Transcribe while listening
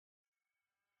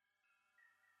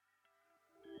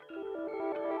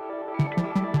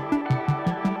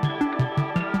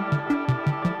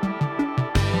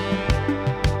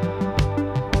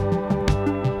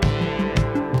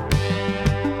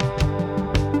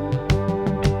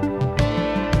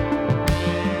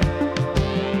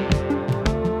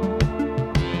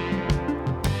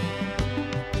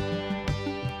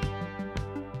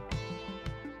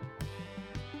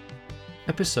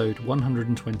Episode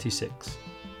 126,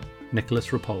 Nicolas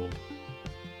Rapold.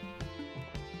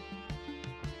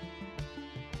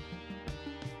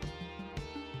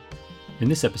 In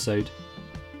this episode,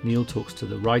 Neil talks to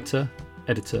the writer,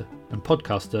 editor and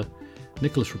podcaster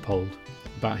Nicolas Rapold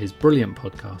about his brilliant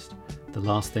podcast, The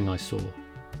Last Thing I Saw,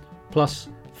 plus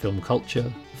film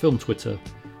culture, film Twitter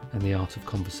and the art of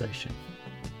conversation.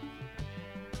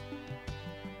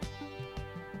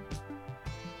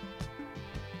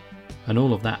 And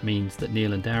all of that means that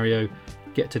Neil and Dario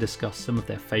get to discuss some of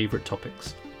their favourite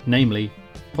topics, namely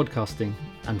podcasting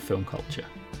and film culture.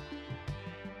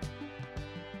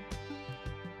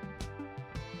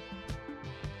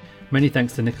 Many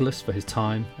thanks to Nicolas for his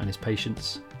time and his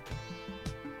patience.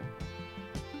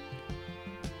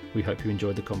 We hope you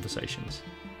enjoyed the conversations.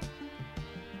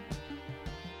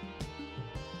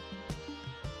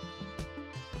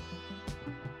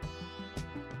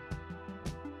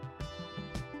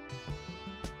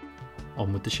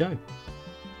 On with the show.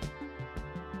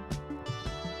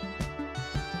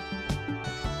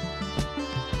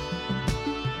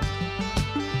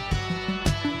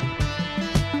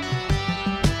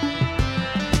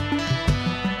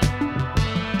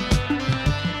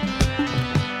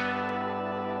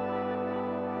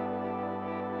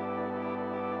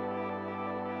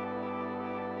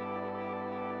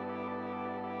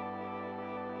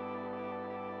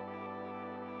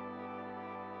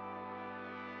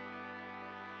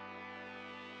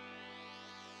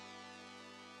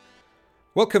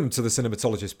 Welcome to the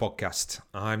Cinematologist Podcast.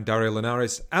 I'm Dario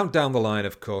Linares. Out down the line,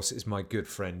 of course, is my good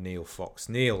friend Neil Fox.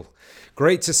 Neil,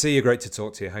 great to see you, great to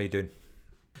talk to you. How you doing?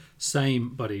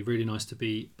 Same, buddy. Really nice to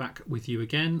be back with you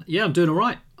again. Yeah, I'm doing all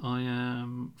right. I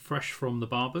am fresh from the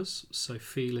barbers, so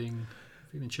feeling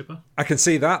chipper. I can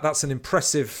see that. That's an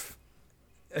impressive,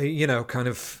 I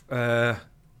don't know.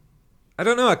 I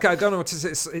don't know what to say.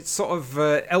 It's sort of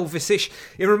Elvis-ish.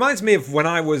 It reminds me of when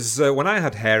I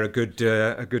had hair a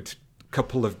good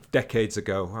couple of decades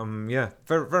ago.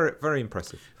 Very, very, very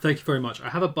impressive. Thank you very much. I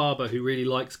have a barber who really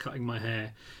likes cutting my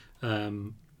hair,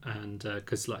 and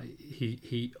because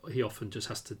he often just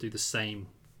has to do the same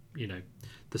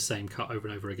cut over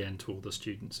and over again to all the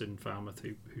students in Falmouth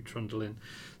who trundle in.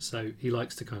 So he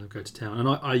likes to kind of go to town. And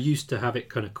I used to have it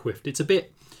kind of quiffed. It's a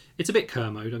bit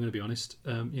Kermode, I'm going to be honest.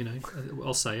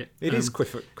 I'll say it. It is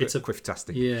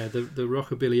quiff-tastic. Yeah, the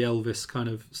rockabilly Elvis kind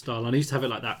of style. And I used to have it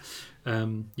like that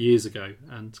years ago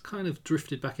and kind of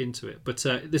drifted back into it. But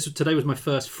today was my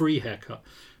first free haircut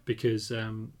because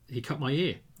he cut my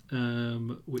ear,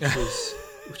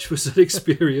 which was an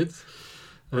experience.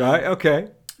 Right. Okay.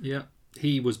 Yeah,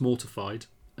 he was mortified.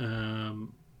 Which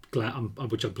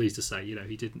I'm pleased to say. He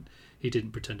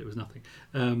didn't pretend it was nothing,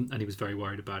 and he was very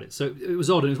worried about it. So it was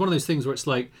odd, and it was one of those things where it's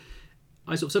like,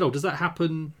 I sort of said, "Oh, does that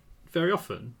happen very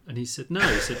often?" And he said, "No."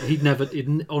 He said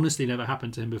it honestly never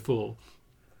happened to him before.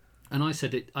 And I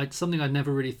said it's something I'd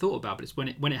never really thought about, but it's when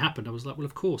it happened, I was like, well,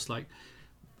 of course,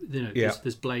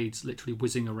 there's blades literally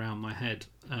whizzing around my head.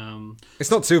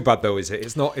 It's not too bad though, is it?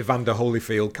 It's not Evander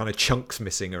Holyfield kind of chunks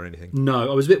missing or anything.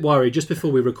 No, I was a bit worried. Just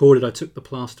before we recorded, I took the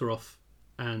plaster off,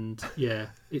 and yeah,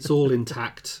 it's all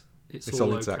intact. It's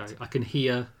all intact. Okay. I can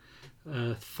hear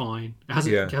fine.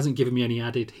 It hasn't given me any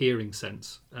added hearing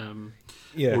sense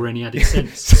or any added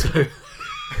sense.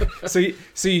 So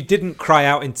you didn't cry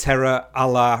out in terror a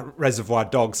la Reservoir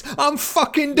Dogs, "I'm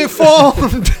fucking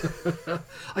deformed."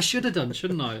 I should have done,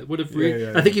 shouldn't I? Would have.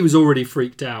 I think he was already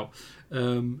freaked out.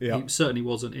 He certainly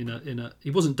wasn't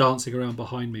he wasn't dancing around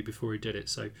behind me before he did it.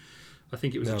 So I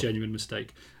think it was a genuine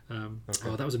mistake. Okay.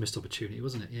 Oh, that was a missed opportunity,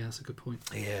 wasn't it? Yeah, that's a good point.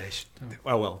 Yeah.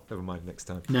 Well, never mind. Next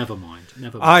time. Never mind.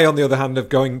 I, on the other hand, of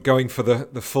going for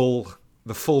the full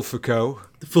Foucault.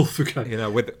 The full Foucault.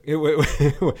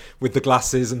 With the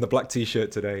glasses and the black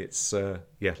t-shirt today. It's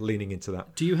leaning into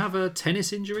that. Do you have a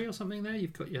tennis injury or something there?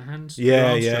 You've got your hands.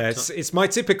 Yeah. It's my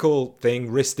typical thing: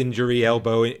 wrist injury,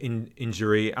 elbow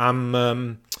injury.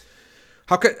 How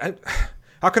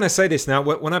can I say this now?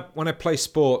 When I play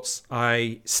sports,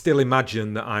 I still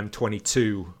imagine that I'm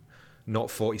 22,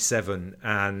 not 47,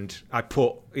 and I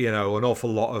put an awful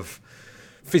lot of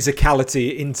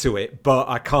physicality into it, but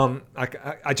I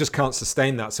just can't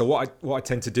sustain that. So what I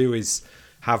tend to do is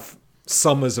have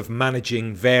summers of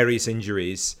managing various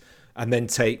injuries, and then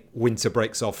take winter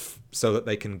breaks off so that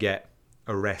they can get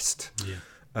a rest. Yeah.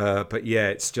 But yeah,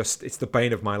 it's the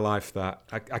bane of my life that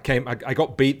I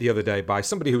got beat the other day by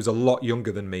somebody who was a lot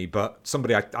younger than me, but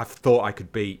somebody I thought I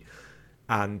could beat,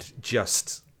 and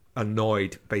just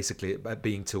annoyed basically at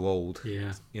being too old.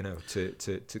 Yeah,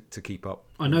 to keep up.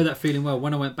 I know that feeling well.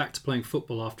 When I went back to playing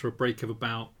football after a break of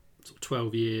about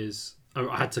 12 years,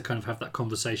 I had to kind of have that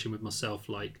conversation with myself,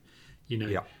 like,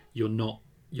 Yeah. you're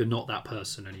not that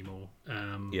person anymore.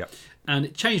 Yeah. And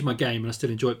it changed my game, and I still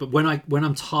enjoy it. But when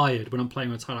I'm tired, when I'm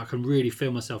playing with time, I can really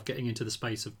feel myself getting into the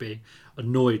space of being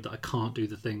annoyed that I can't do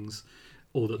the things,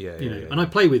 or that And I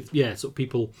play with sort of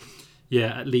people,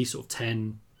 at least sort of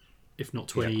 10, if not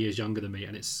 20 years younger than me,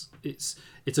 and it's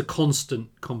a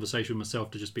constant conversation with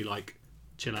myself to just be like,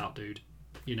 chill out, dude,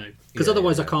 because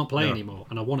otherwise I can't play anymore,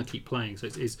 and I want to keep playing. So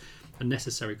it's a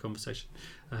necessary conversation.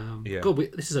 God,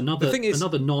 this is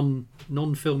another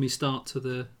non-filmy start to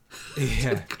the.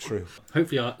 True.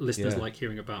 Hopefully, our listeners like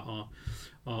hearing about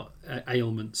our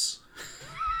ailments,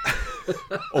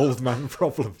 old man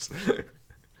problems.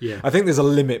 Yeah, I think there's a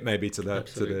limit maybe to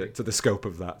the scope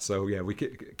of that. So we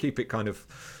keep it kind of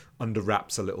under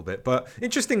wraps a little bit. But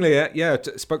interestingly,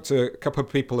 spoke to a couple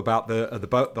of people about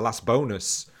the last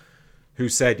bonus, who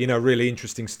said, really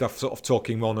interesting stuff, sort of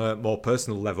talking on a more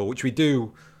personal level, which we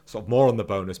do sort of more on the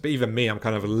bonus. But even me, I'm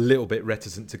kind of a little bit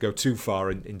reticent to go too far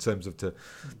in terms of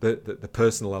the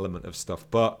personal element of stuff.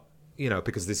 But,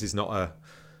 because this is not a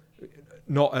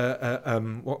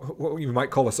what you might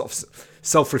call a sort of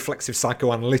self-reflexive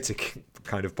psychoanalytic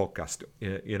kind of podcast,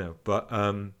 But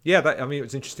it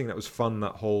was interesting. That was fun.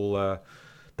 That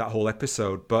whole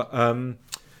episode. But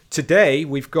today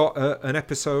we've got an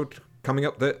episode coming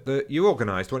up that you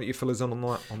organised. Why don't you fill us on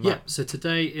that? Yeah. So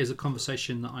today is a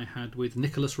conversation that I had with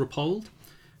Nicolas Rapold,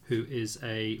 who is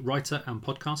a writer and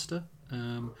podcaster.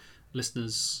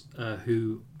 Listeners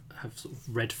who have sort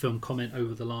of read Film Comment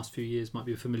over the last few years might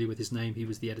be familiar with his name. He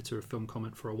was the editor of Film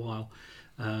Comment for a while,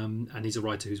 and he's a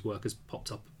writer whose work has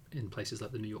popped up in places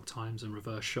like the New York Times and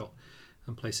Reverse Shot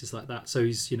and places like that. So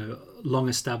he's a long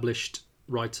established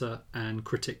writer and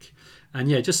critic, and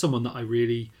just someone that I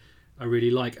really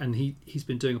like. And he's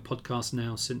been doing a podcast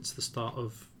now since the start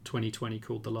of 2020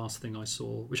 called The Last Thing I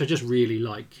Saw, which I just really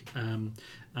like, and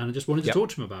I just wanted to talk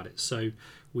to him about it. So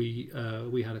we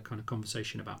had a kind of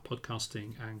conversation about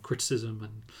podcasting and criticism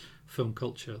and film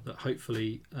culture that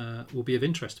hopefully will be of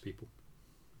interest to people.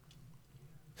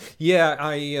 Yeah,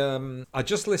 I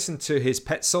just listened to his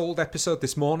Petzold episode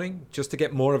this morning just to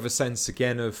get more of a sense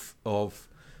again of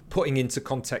putting into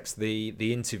context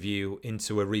the interview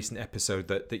into a recent episode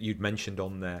that you'd mentioned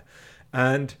on there.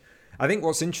 And I think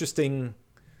what's interesting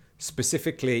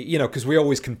specifically, because we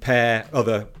always compare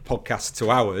other podcasts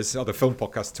to ours, other film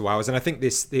podcasts to ours, and I think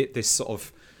this sort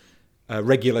of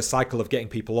regular cycle of getting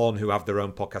people on who have their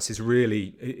own podcasts is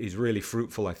really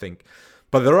fruitful, I think.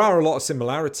 But there are a lot of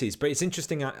similarities. But it's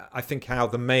interesting, I think, how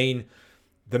the main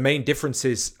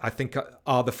differences, I think,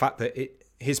 are the fact that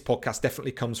his podcast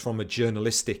definitely comes from a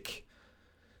journalistic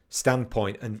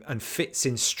standpoint and fits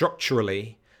in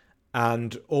structurally,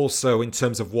 and also in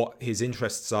terms of what his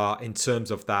interests are in terms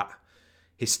of that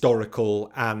historical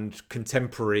and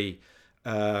contemporary,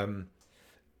 not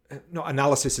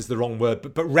analysis is the wrong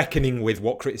word, but reckoning with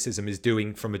what criticism is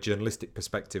doing from a journalistic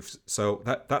perspective. So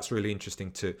that's really interesting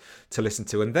to listen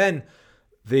to. And then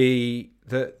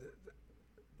that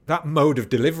mode of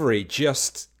delivery,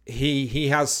 just he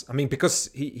has, because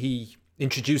he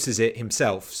introduces it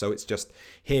himself, so it's just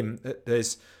him.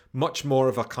 There's much more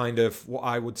of a kind of what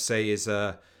I would say is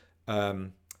it's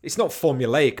not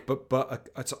formulaic, but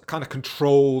a kind of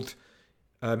controlled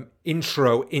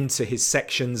intro into his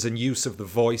sections and use of the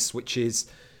voice, which is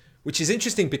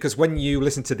interesting because when you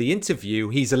listen to the interview,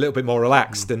 he's a little bit more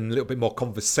relaxed and a little bit more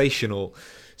conversational.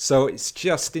 So it's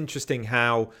just interesting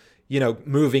how,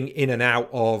 moving in and out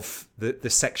of the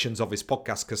sections of his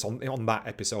podcast, because on that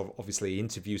episode, obviously, he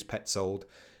interviews Petzold,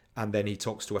 and then he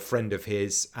talks to a friend of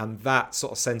his, and that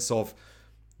sort of sense of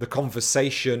the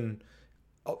conversation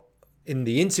in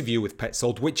the interview with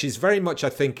Petzold, which is very much, I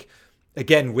think,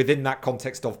 again, within that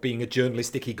context of being a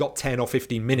journalistic, he got 10 or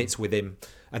 15 minutes with him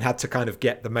and had to kind of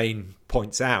get the main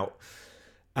points out.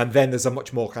 And then there's a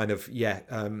much more kind of,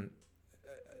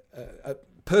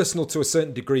 personal to a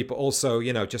certain degree, but also,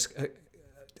 just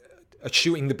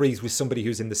shooting the breeze with somebody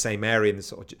who's in the same area in the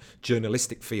sort of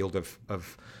journalistic field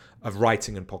of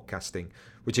writing and podcasting,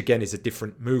 which again is a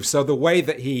different move. So the way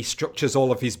that he structures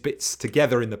all of his bits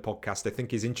together in the podcast, I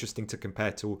think, is interesting to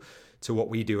compare to what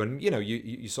we do. And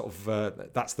you sort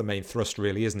of that's the main thrust,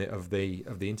 really, isn't it, of the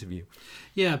interview?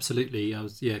 Yeah, absolutely.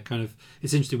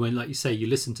 It's interesting when, like you say, you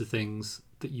listen to things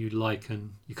that you like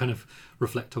and you kind of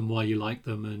reflect on why you like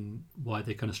them and why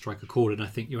they kind of strike a chord. And I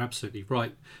think you're absolutely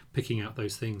right picking out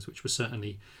those things, which were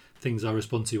certainly things I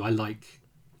respond to. I like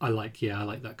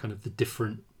that kind of the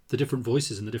different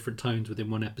voices and the different tones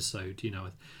within one episode,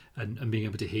 and being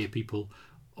able to hear people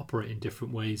operate in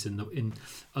different ways in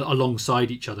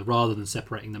alongside each other, rather than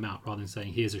separating them out, rather than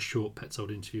saying here's a short Petzold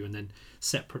interview and then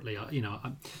separately.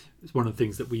 It's one of the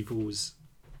things that we've always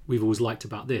we've always liked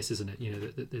about this, isn't it? You know,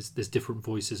 that there's different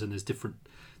voices, and there's different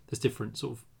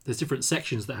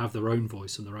sections that have their own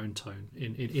voice and their own tone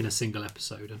in a single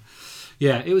episode. And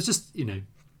yeah, it was just, you know,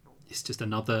 it's just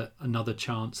another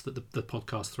chance that the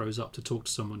podcast throws up to talk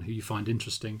to someone who you find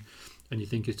interesting and you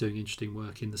think is doing interesting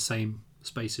work in the same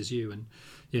space as you. And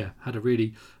yeah, had a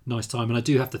really nice time. And I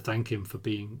do have to thank him for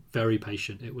being very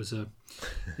patient. It was a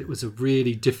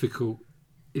really difficult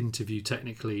interview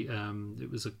technically. It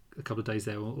was a couple of days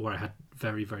there where I had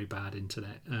very, very bad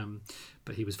internet,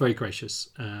 but he was very gracious,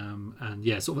 and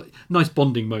yeah, sort of a nice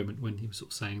bonding moment when he was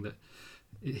sort of saying that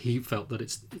he felt that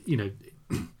it's, you know,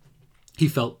 he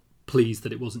felt pleased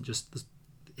that it wasn't just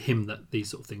him that these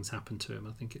sort of things happen to him.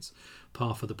 I think it's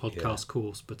par for the podcast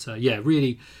course, but yeah,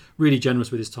 really, really generous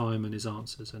with his time and his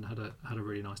answers, and had a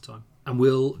really nice time. And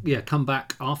we'll come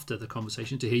back after the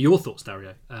conversation to hear your thoughts,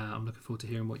 Dario. I'm looking forward to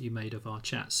hearing what you made of our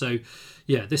chat. So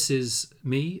yeah, this is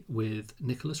me with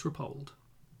Nicolas Rapold.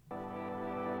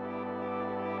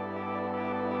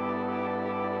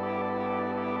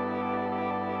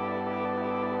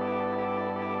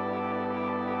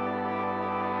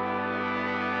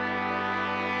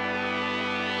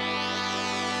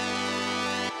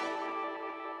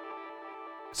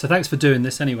 So thanks for doing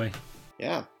this anyway.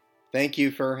 Yeah. Thank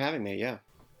you for having me. Yeah.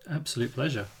 Absolute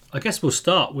pleasure. I guess we'll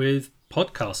start with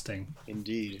podcasting.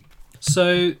 Indeed.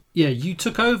 So, yeah, you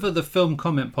took over the Film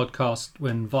Comment podcast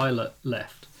when Violet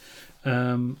left,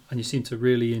 and you seem to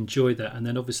really enjoy that. And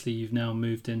then obviously you've now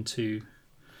moved into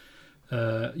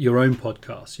your own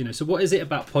podcast. You know, so what is it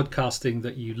about podcasting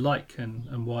that you like,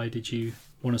 and why did you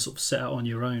want to sort of set out on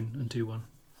your own and do one?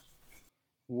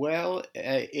 Well,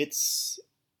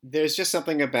 there's just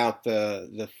something about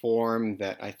the form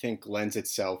that I think lends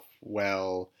itself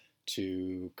well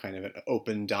to kind of an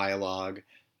open dialogue.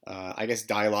 I guess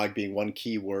dialogue being one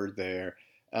key word there.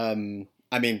 I mean,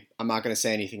 I'm not going to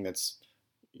say anything that's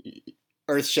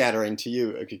earth-shattering to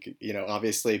you, you know,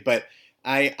 obviously, but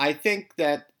I think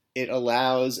that it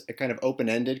allows a kind of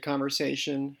open-ended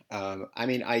conversation. I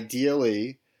mean,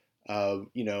 ideally,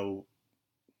 you know,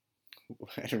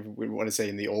 I don't want to say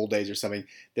in the old days or something,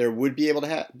 there would be able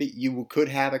to you could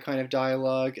have a kind of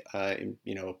dialogue.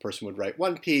 You know, a person would write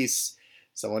one piece,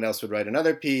 someone else would write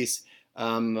another piece.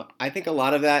 I think a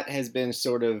lot of that has been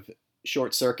sort of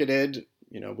short-circuited.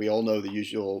 You know, we all know the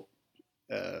usual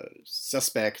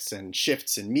suspects and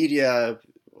shifts in media,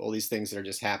 all these things that are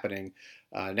just happening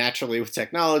naturally with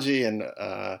technology, and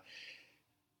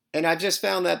I've just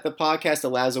found that the podcast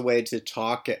allows a way to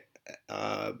talk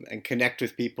and connect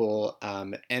with people.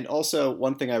 And also,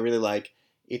 one thing I really like,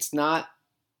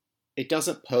 it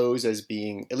doesn't pose as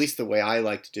being, at least the way I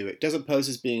like to do it, doesn't pose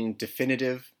as being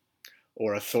definitive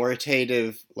or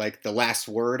authoritative, like the last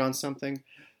word on something.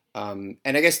 And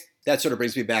I guess that sort of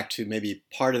brings me back to maybe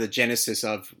part of the genesis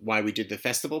of why we did the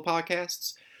festival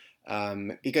podcasts,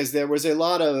 because there was a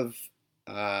lot of,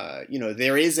 you know,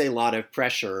 there is a lot of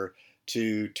pressure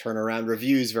to turn around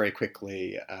reviews very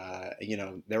quickly. You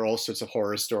know, there are all sorts of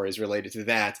horror stories related to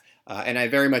that. And I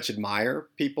very much admire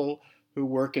people who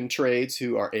work in trades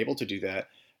who are able to do that,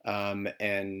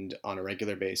 and on a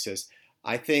regular basis.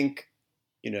 I think,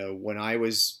 you know, when I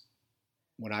was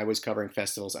covering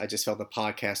festivals, I just felt the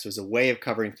podcast was a way of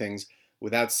covering things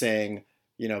without saying,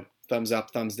 you know, thumbs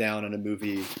up, thumbs down on a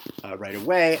movie right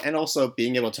away, and also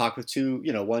being able to talk with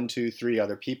one, two, three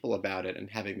other people about it,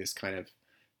 and having this kind of,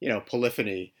 you know,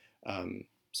 polyphony.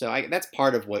 So that's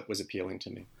part of what was appealing to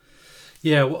me.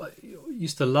 Yeah, what I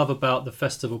used to love about the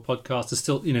festival podcast, is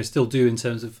still do in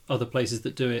terms of other places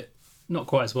that do it, not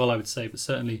quite as well, I would say, but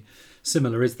certainly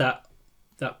similar, is that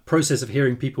process of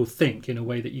hearing people think in a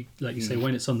way that you, like you say,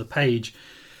 when it's on the page,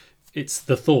 it's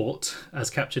the thought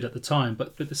as captured at the time,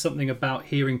 but there's something about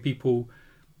hearing people,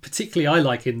 particularly I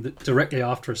like directly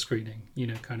after a screening, you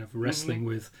know, kind of wrestling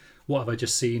with, what have I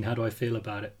just seen? How do I feel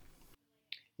about it?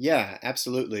 Yeah,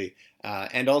 absolutely.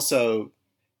 And also,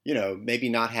 you know, maybe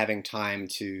not having time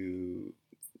to,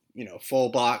 you know, fall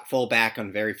back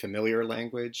on very familiar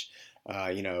language,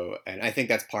 you know, and I think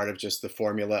that's part of just the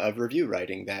formula of review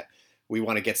writing, that we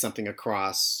want to get something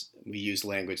across. We use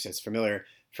language that's familiar.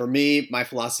 For me, my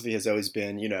philosophy has always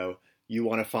been, you know, you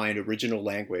want to find original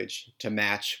language to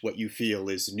match what you feel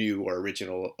is new or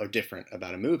original or different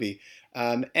about a movie.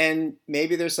 And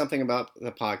maybe there's something about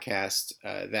the podcast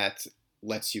that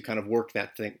lets you kind of work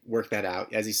that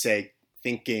out, as you say,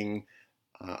 thinking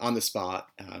on the spot.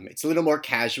 It's a little more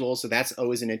casual, so that's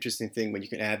always an interesting thing when you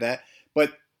can add that.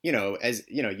 But, you know, as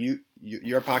you know,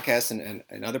 your podcast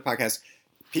and other podcasts,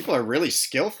 people are really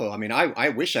skillful. I mean, I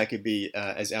wish I could be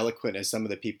as eloquent as some of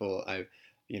the people I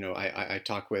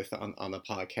talk with on the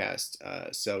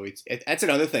podcast. So that's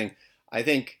another thing. I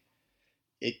think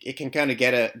it can kind of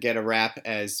get a rap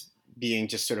as being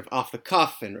just sort of off the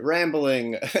cuff and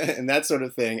rambling and that sort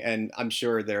of thing. And I'm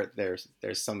sure there's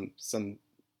some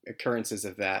occurrences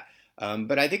of that.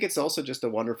 But I think it's also just a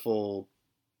wonderful,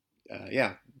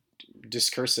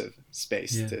 discursive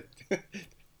space. Yeah.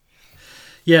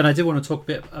 Yeah, and I did want to talk a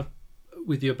bit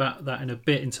with you about that in a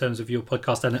bit in terms of your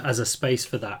podcast and as a space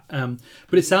for that.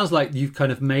 But it sounds like you've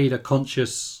kind of made a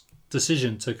conscious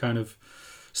decision to kind of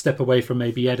step away from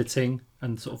maybe editing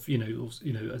and sort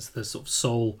of, as the sort of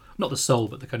soul, not the soul,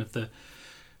 but the kind of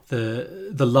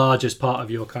the largest part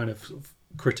of your kind of, sort of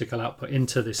critical output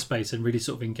into this space and really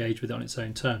sort of engage with it on its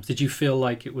own terms. Did you feel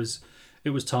like it was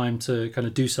time to kind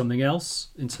of do something else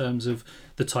in terms of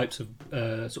the types of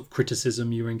sort of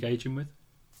criticism you were engaging with?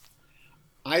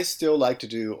 I still like to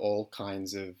do all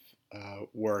kinds of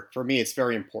work. For me, it's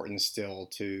very important still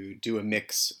to do a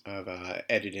mix of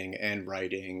editing and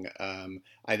writing.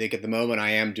 I think at the moment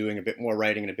I am doing a bit more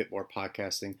writing and a bit more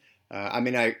podcasting.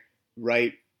 I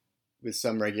write with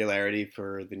some regularity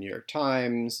for the New York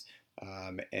Times,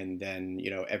 and then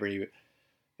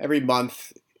every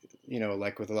month,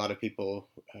 like with a lot of people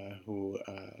who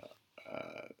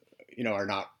are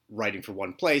not writing for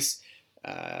one place.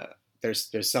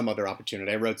 There's some other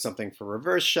opportunity. I wrote something for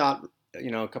Reverse Shot,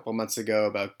 a couple of months ago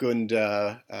about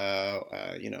Gunda,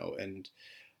 and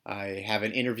I have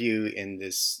an interview in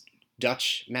this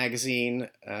Dutch magazine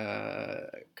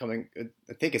coming,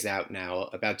 I think is out now,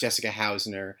 about Jessica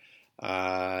Hausner.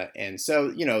 And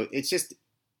so, it's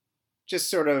just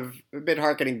sort of a bit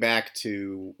harkening back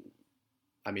to,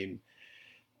 I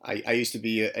used to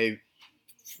be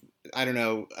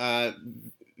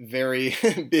very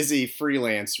busy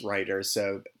freelance writer.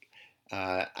 So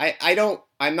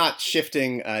I'm not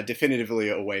shifting definitively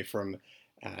away from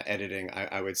editing,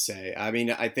 I would say.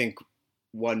 I think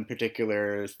one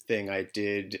particular thing I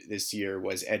did this year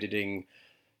was editing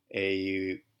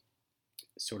a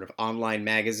sort of online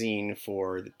magazine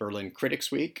for the Berlin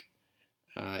Critics Week.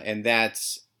 And that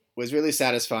was really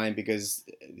satisfying because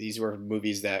these were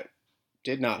movies that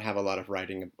did not have a lot of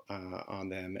writing on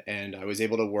them. And I was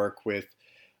able to work with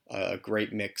a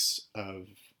great mix of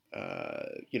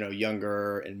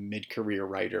younger and mid-career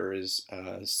writers,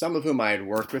 some of whom I had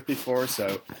worked with before,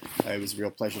 so it was a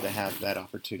real pleasure to have that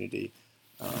opportunity.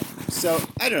 So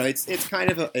I don't know, it's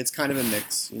kind of a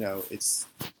mix. It's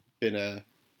been a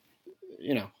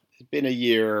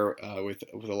year with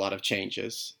a lot of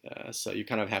changes, so you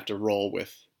kind of have to roll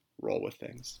with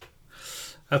things.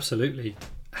 Absolutely.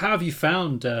 How have you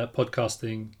found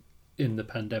podcasting in the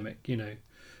pandemic?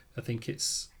 I think it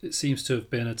seems to have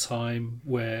been a time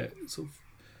where sort of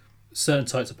certain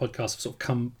types of podcasts have sort of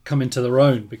come into their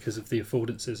own because of the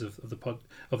affordances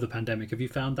of the pandemic. Have you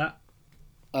found that?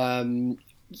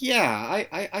 Yeah,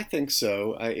 I think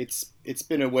so. It's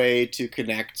been a way to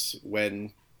connect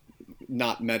when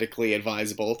not medically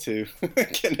advisable to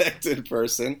connect in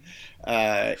person,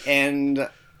 and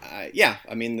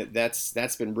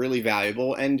that's been really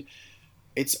valuable, and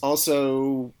it's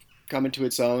also come into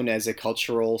its own as a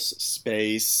cultural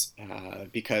space,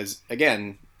 because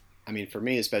again, for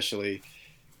me especially,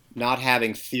 not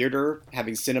having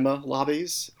cinema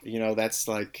lobbies, that's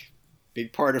like a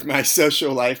big part of my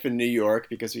social life in New York,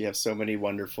 because we're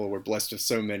blessed with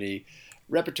so many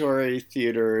repertory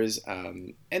theaters,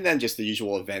 and then just the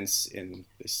usual events in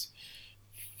this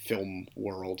film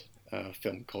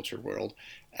culture world.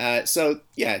 So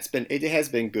yeah, it has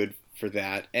been good for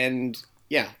that. And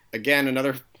yeah, again,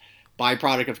 another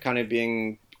byproduct of kind of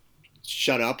being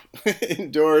shut up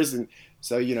indoors. And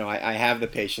so, I have the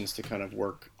patience to kind of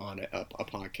work on a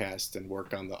podcast and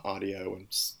work on the audio and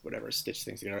whatever, stitch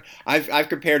things together. I've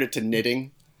compared it to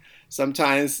knitting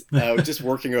sometimes, just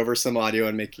working over some audio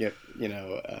and making it,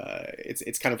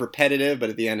 it's kind of repetitive,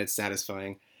 but at the end it's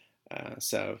satisfying.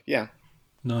 So yeah.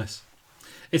 Nice.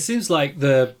 It seems like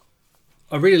I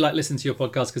really like listening to your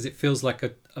podcast because it feels like a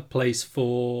place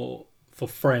for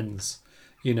friends,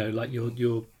 like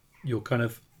you're kind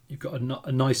of, you've got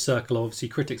a nice circle of obviously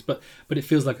critics, but it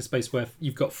feels like a space where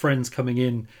you've got friends coming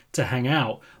in to hang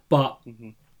out, but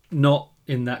not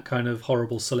in that kind of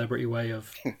horrible celebrity way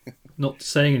of not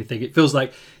saying anything. It feels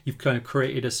like you've kind of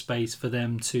created a space for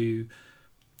them to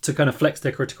kind of flex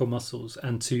their critical muscles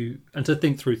and to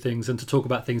think through things and to talk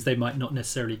about things they might not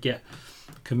necessarily get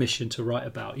commissioned to write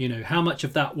about. How much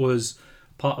of that was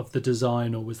part of the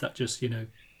design, or was that just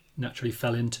naturally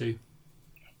fell into?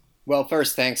 Well,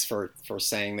 first, thanks for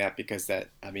saying that, because that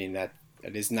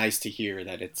it is nice to hear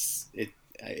that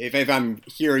if I'm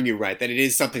hearing you right, that it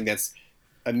is something that's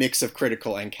a mix of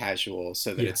critical and casual,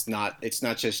 so that it's not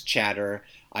just chatter.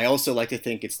 I also like to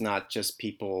think it's not just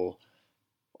people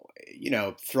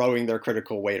throwing their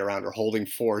critical weight around or holding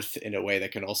forth in a way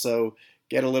that can also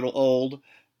get a little old,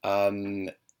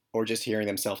 or just hearing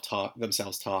themselves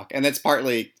talk. And that's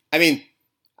partly, I mean,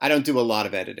 I don't do a lot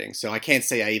of editing, so I can't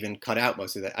say I even cut out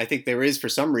most of that. I think there is, for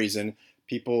some reason,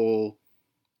 people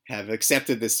have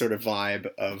accepted this sort of vibe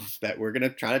of that we're going to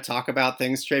try to talk about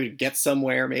things, try to get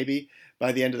somewhere maybe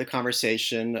by the end of the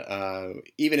conversation,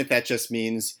 even if that just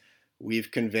means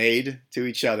we've conveyed to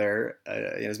each other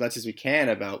as much as we can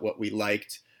about what we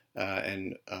liked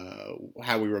and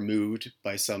how we were moved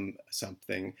by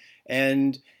something.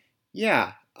 And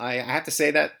yeah, I have to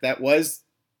say that was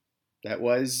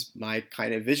my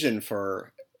kind of vision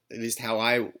for at least how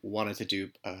I wanted to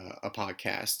do a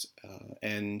podcast.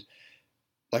 And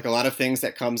like a lot of things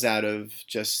that comes out of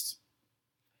just,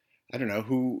 I don't know,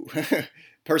 who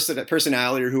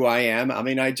personality or who I am. I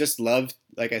mean, I just love,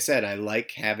 like I said, I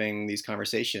like having these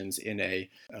conversations in a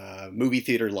movie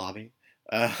theater lobby,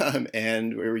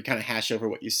 and where we kind of hash over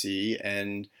what you see.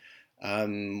 And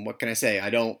what can I say? I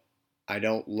don't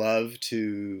love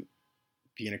to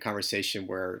be in a conversation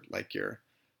where like you're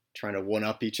trying to one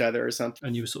up each other or something.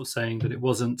 And you were sort of saying that it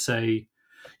wasn't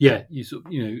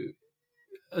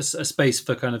a space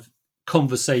for kind of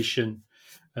conversation,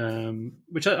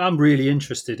 which I'm really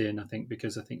interested in. I think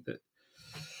because I think that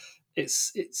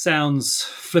it sounds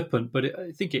flippant, but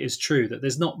I think it is true that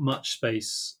there's not much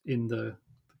space in the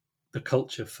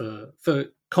culture for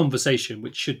conversation,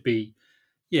 which should be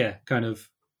kind of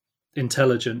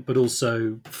intelligent but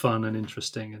also fun and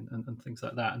interesting and things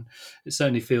like that. And it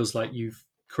certainly feels like you've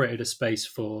created a space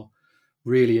for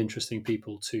really interesting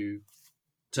people to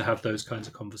have those kinds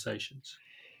of conversations.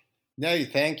 No,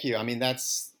 thank you. I mean,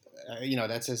 that's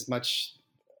that's as much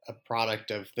a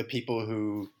product of the people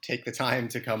who take the time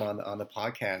to come on the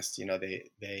podcast.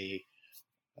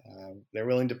 They're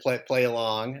willing to play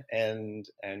along, and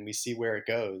we see where it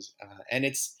goes. And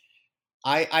it's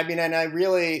I mean, and I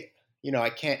really, I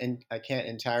can't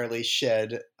entirely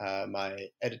shed my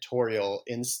editorial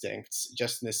instincts,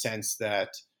 just in the sense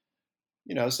that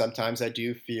sometimes I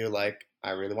do feel like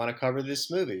I really want to cover this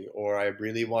movie, or I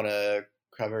really want to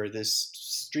cover this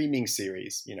streaming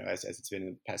series, as it's been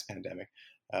in the past pandemic.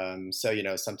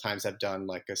 So sometimes I've done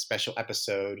like a special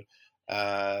episode.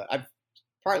 I've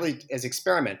partly as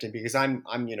experimenting because I'm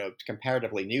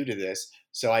comparatively new to this.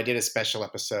 So I did a special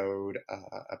episode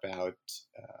about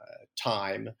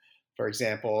time, for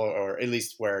example, or at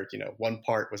least where one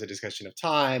part was a discussion of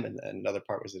time, and another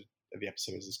part was the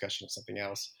episode was a discussion of something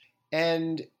else.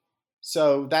 And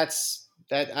so that's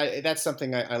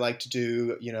something I like to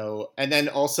do, and then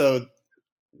also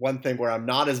one thing where I'm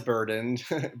not as burdened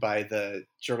by the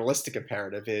journalistic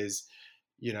imperative is,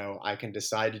 I can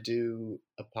decide to do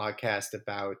a podcast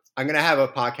about, I'm going to have a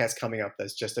podcast coming up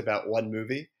that's just about one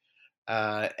movie.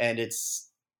 And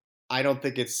I don't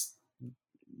think it's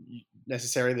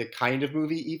necessarily the kind of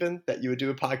movie even that you would do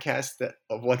a podcast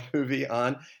of one movie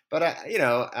on, but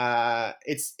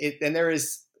and there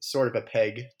is sort of a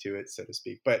peg to it, so to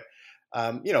speak, but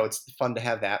it's fun to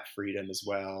have that freedom as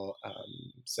well.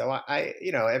 So I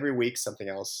every week something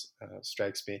else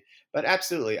strikes me, but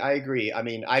absolutely, I agree. I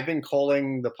mean, I've been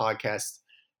calling the podcast,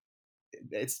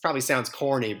 it probably sounds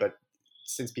corny, but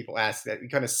since people ask that, you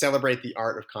kind of celebrate the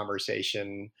art of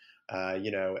conversation,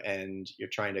 and you're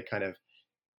trying to kind of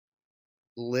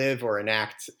live or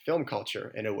enact film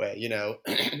culture in a way,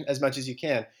 as much as you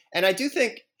can. And I do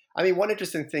think, I mean, one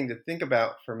interesting thing to think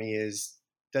about for me is,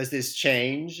 does this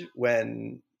change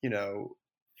when,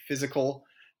 physical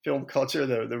film culture,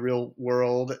 the real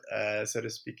world, so to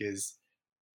speak, is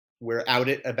we're out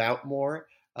it about more?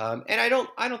 And I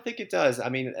don't think it does. I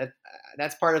mean,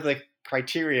 that's part of the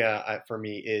criteria for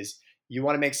me is you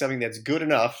want to make something that's good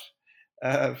enough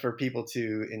for people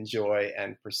to enjoy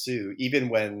and pursue, even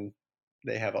when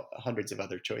they have hundreds of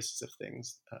other choices of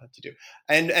things to do.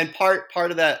 And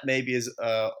part of that maybe is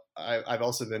I've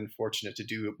also been fortunate to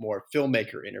do more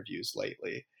filmmaker interviews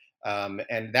lately.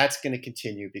 And that's going to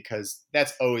continue because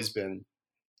that's always been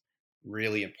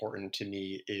really important to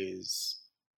me, is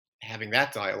having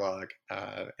that dialogue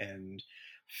and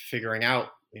figuring out,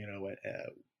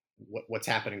 what's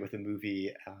happening with the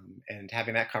movie, and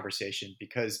having that conversation,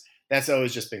 because that's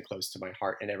always just been close to my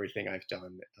heart in everything I've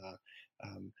done.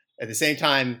 At the same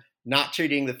time, not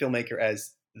treating the filmmaker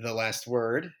as the last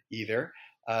word either,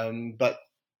 but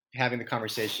having the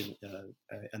conversation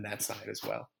on that side as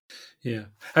well. Yeah.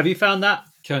 Have you found that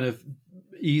kind of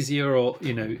easier, or,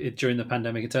 during the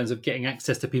pandemic, in terms of getting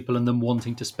access to people and them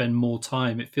wanting to spend more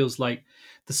time? It feels like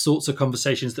the sorts of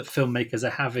conversations that filmmakers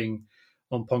are having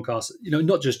on podcasts,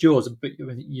 not just yours, but,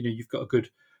 you've got a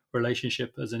good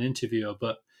relationship as an interviewer,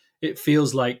 but it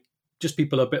feels like just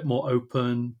people are a bit more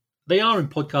open. They are in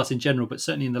podcasts in general, but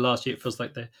certainly in the last year, it feels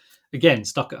like they're again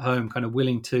stuck at home, kind of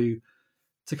willing to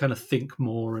kind of think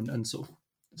more and sort of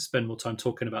spend more time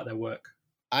talking about their work.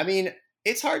 I mean,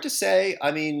 it's hard to say.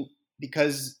 I mean,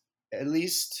 because at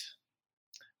least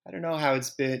I don't know how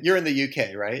it's been. You're in the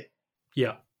UK, right?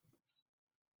 Yeah.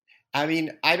 I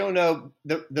mean, I don't know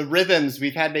the rhythms.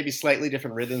 We've had maybe slightly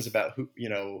different rhythms about who,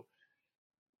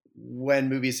 when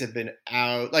movies have been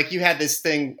out. Like you had this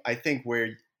thing, I think,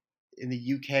 where in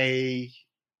the UK,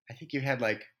 I think you had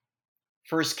like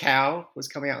First Cow was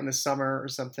coming out in the summer or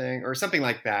something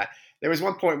like that. There was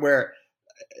one point where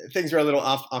things were a little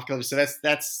off kilter. So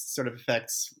that's sort of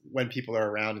affects when people are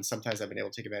around, and sometimes I've been able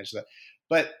to take advantage of that.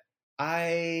 But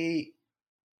I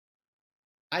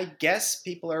guess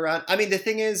people are around. I mean, the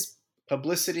thing is,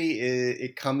 publicity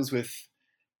it comes with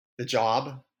the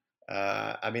job.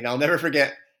 I mean, I'll never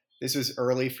forget. This was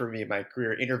early for me in my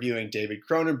career, interviewing David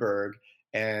Cronenberg,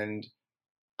 and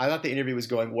I thought the interview was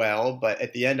going well, but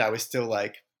at the end, I was still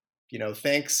like,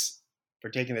 thanks for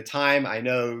taking the time. I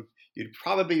know you'd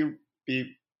probably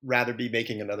rather be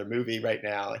making another movie right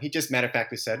now. And he just matter of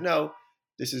factly said, no,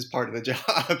 this is part of the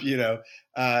job,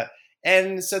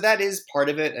 and so that is part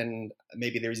of it. And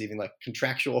maybe there's even like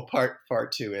contractual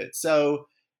part to it. So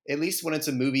at least when it's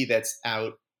a movie that's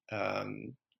out,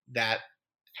 that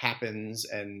happens.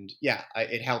 And yeah,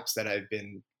 it helps that I've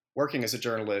been working as a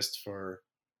journalist for,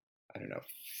 I don't know,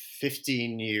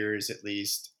 15 years at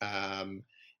least. And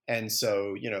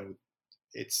so,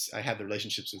 I have the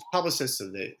relationships with publicists,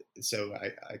 so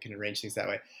I can arrange things that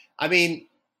way. I mean,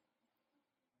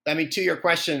 to your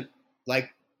question,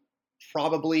 like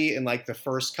probably in like the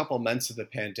first couple months of the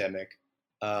pandemic,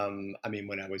 when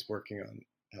I was working on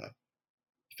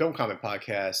Film Comment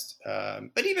podcast,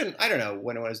 but even, I don't know,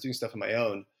 when I was doing stuff on my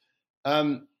own,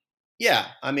 yeah,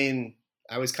 I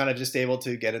was kind of just able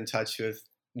to get in touch with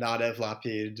Nadav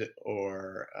Lapid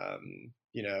or, I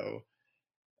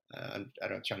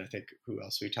don't know, trying to think who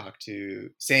else we talked to,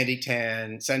 Sandy,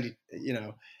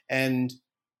 and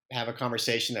have a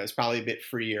conversation that was probably a bit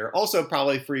freer. Also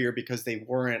probably freer because they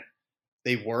weren't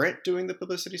doing the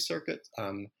publicity circuit.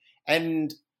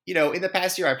 And, in the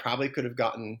past year, I probably could have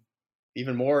gotten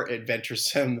even more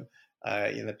adventuresome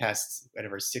in the past,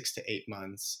 whatever, 6 to 8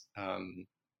 months.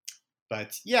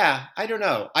 But yeah, I don't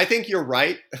know. I think you're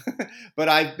right, but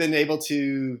I've been able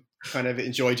to kind of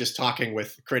enjoy just talking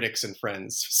with critics and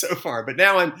friends so far. But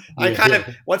now I'm kind of,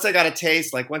 once I got a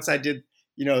taste, like once I did,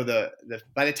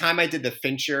 by the time I did the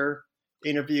Fincher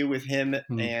interview with him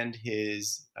and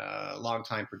his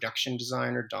longtime production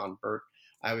designer, Don Burt,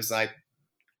 I was like,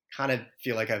 kind of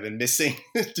feel like I've been missing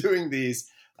doing these.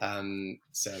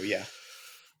 So yeah.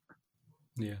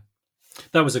 Yeah.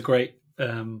 That was a great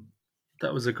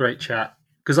chat,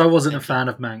 because I wasn't a fan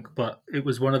of Mank, but it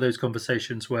was one of those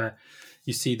conversations where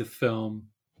you see the film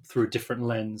through a different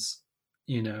lens,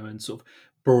 and sort of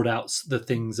brought out the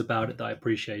things about it that I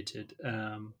appreciated.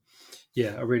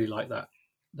 Yeah, I really like that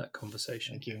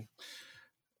conversation. Thank you.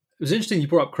 It was interesting you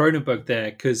brought up Cronenberg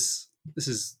there, because this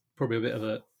is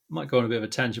probably might go on a bit of a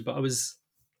tangent, but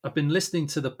I've been listening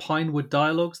to the Pinewood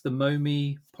Dialogues, the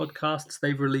Momi podcasts.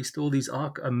 They've released all these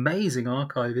amazing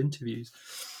archive interviews.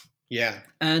 Yeah.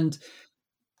 And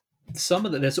some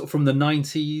of them, they're sort of from the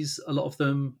 90s, a lot of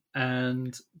them,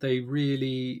 and they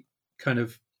really kind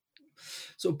of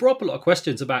sort of brought up a lot of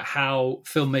questions about how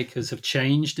filmmakers have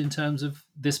changed in terms of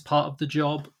this part of the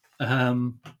job.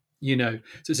 So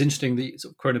it's interesting that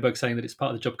sort of Cronenberg saying that it's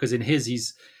part of the job, because in his,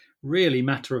 he's really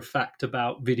matter of fact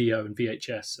about video and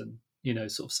VHS, and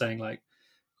sort of saying like,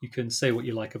 you can say what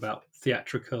you like about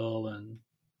theatrical,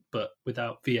 but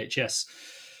without VHS,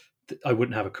 I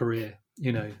wouldn't have a career,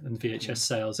 and VHS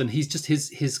sales. And he's just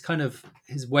his kind of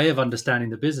his way of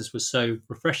understanding the business was so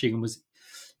refreshing, and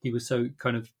he was so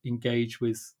kind of engaged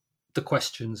with the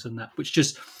questions and that, which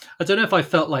just, I don't know if I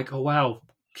felt like, oh wow,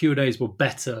 Q&As were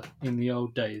better in the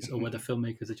old days, or whether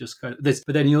filmmakers are just kind of this.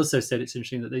 But then he also said it's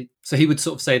interesting that so he would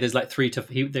sort of say there's like when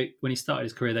he started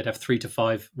his career, they'd have 3 to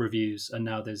 5 reviews, and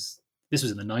now this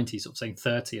was in the 90s, sort of saying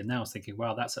 30, and now I was thinking,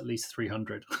 wow, that's at least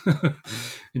 300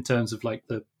 in terms of like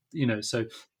the, so.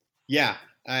 Yeah,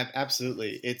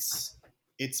 absolutely. It's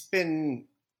been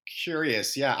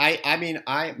curious. Yeah,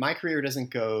 my career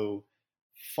doesn't go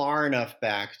far enough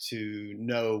back to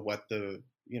know what the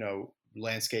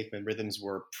landscape and rhythms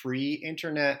were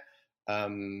pre-internet.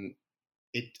 I'm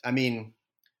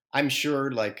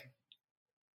sure like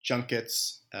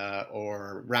junkets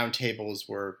or roundtables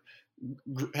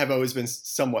have always been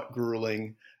somewhat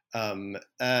grueling, and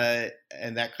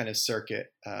that kind of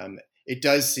circuit. It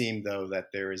does seem, though, that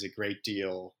there is a great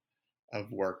deal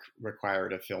of work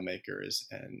required of filmmakers,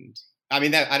 and I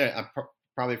mean, that I don't.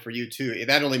 Probably for you too.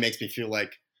 That only makes me feel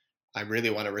like I really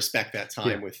want to respect that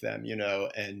time with them,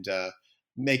 and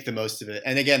make the most of it.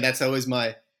 And again, that's always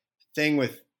my thing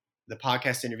with the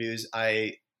podcast interviews.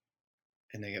 And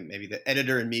again, maybe the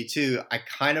editor and me too, I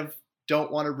kind of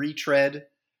don't want to retread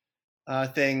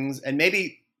things. And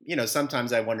maybe,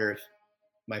 sometimes I wonder if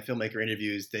my filmmaker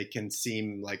interviews, they can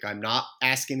seem like I'm not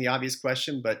asking the obvious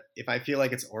question, but if I feel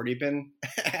like it's already been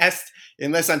asked,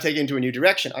 unless I'm taking it to a new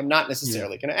direction, I'm not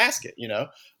necessarily going to ask it,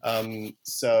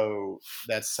 So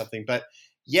that's something, but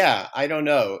yeah, I don't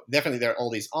know. Definitely there are all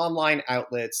these online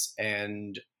outlets.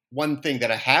 And one thing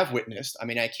that I have witnessed, I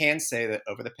mean, I can say that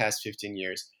over the past 15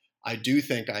 years, I do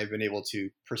think I've been able to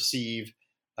perceive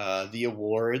the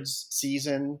awards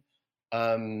season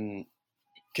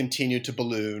continue to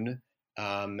balloon.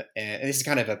 And this is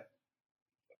kind of a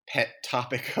pet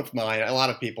topic of mine, a lot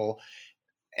of people,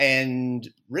 and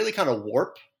really kind of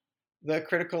warp the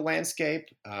critical landscape.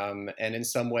 And in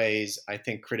some ways, I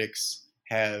think critics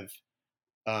have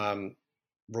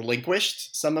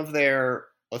relinquished some of their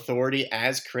authority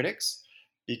as critics,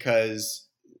 because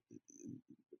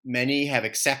many have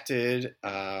accepted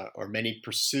or many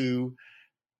pursue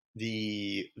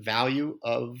the value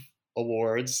of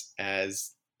awards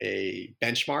as a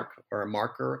benchmark or a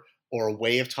marker or a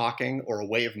way of talking or a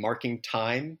way of marking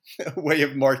time, a way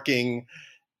of marking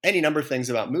any number of things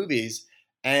about movies.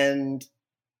 And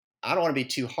I don't want to be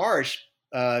too harsh.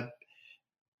 On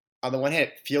the one hand,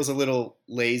 it feels a little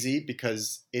lazy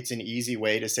because it's an easy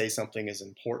way to say something is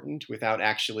important without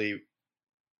actually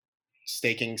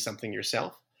staking something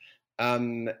yourself.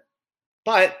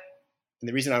 But and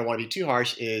the reason I don't want to be too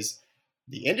harsh is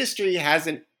the industry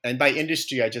hasn't, and by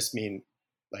industry, I just mean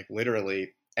like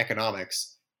literally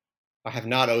economics. I have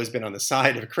not always been on the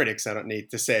side of critics, I don't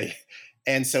need to say.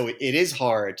 And so it is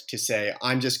hard to say,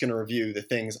 I'm just going to review the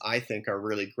things I think are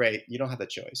really great. You don't have the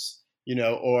choice,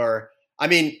 or, I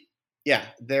mean, yeah,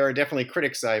 there are definitely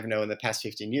critics I've known in the past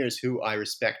 15 years who I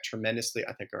respect tremendously,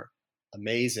 I think are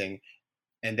amazing.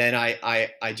 And then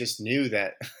I just knew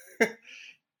that,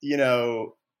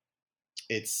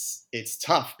 it's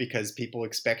tough because people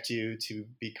expect you to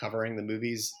be covering the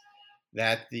movies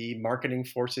that the marketing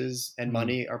forces and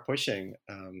money are pushing.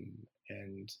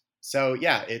 And so,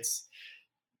 yeah,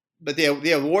 but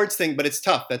the awards thing, but it's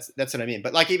tough. That's what I mean.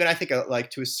 But like, even I think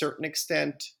like to a certain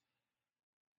extent,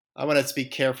 I want to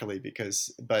speak carefully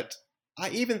but I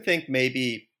even think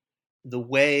maybe the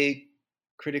way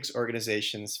critics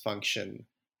organizations function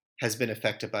has been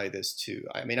affected by this too.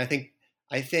 I mean, I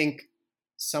think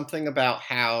something about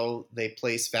how they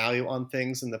place value on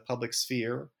things in the public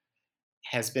sphere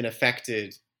has been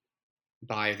affected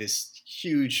by this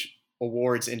huge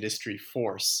awards industry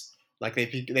force. Like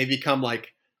they become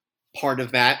like part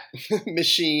of that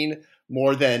machine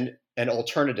more than an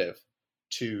alternative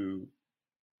to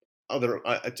other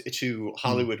to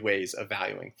Hollywood ways of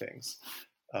valuing things.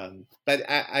 But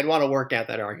I'd want to work out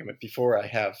that argument before I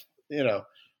have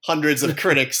hundreds of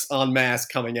critics en masse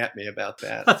coming at me about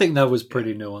that. I think that was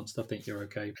pretty nuanced. I think you're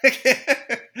okay.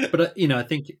 But I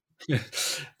think,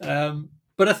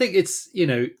 but I think it's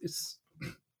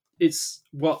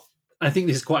what I think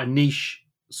this is quite a niche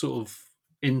sort of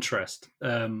interest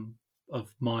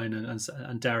of mine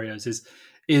and Dario's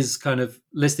is kind of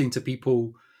listening to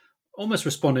people almost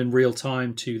respond in real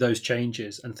time to those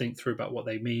changes and think through about what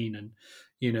they mean. And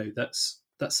that's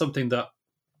something that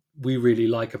we really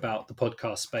like about the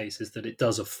podcast space, is that it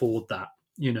does afford that,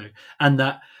 and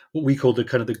that what we call the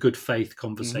kind of the good faith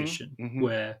conversation,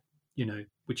 where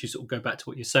which you sort of go back to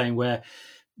what you're saying, where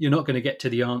you're not going to get to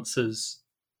the answers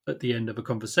at the end of a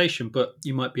conversation, but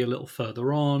you might be a little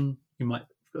further on, you might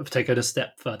have taken a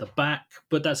step further back,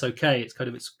 but that's okay. It's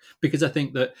because I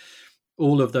think that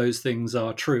all of those things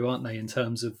are true, aren't they, in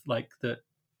terms of like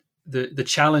the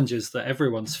challenges that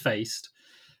everyone's faced.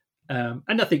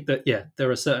 And I think that,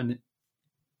 there are certain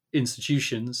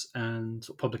institutions and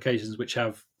publications which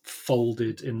have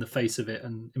folded in the face of it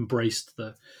and embraced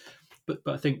but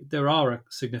I think there are a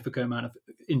significant amount of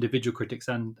individual critics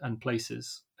and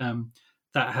places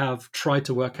that have tried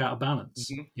to work out a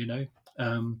balance,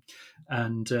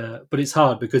 but it's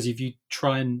hard because if you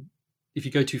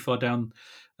go too far down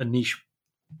a niche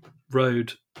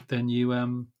road, then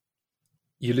you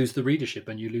lose the readership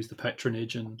and you lose the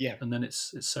patronage, and then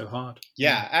it's so hard.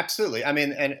 Yeah, absolutely. I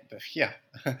mean, and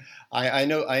I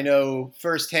know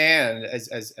firsthand,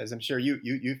 as I'm sure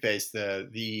you face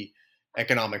the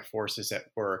economic forces at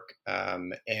work,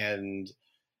 and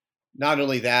not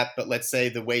only that, but let's say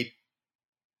the way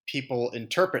people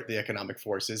interpret the economic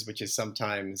forces, which is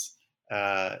sometimes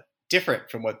different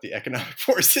from what the economic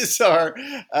forces are,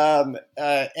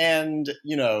 and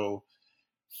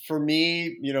for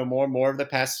me, more and more of the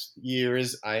past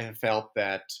years, I have felt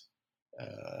that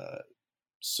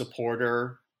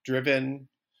supporter driven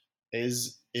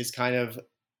is kind of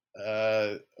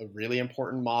a really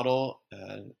important model,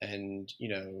 and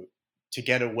to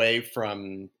get away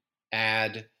from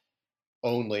ad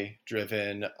only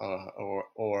driven,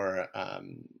 or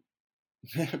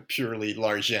purely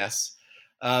largesse.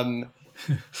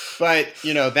 But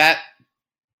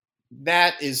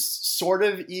that is sort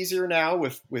of easier now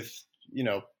with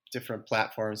different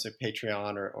platforms like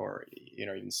Patreon or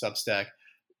even Substack.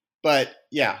 But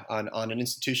yeah, on an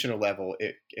institutional level,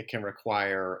 it can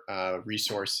require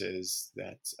resources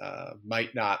that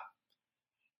might not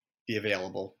be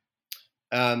available.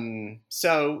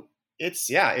 So it's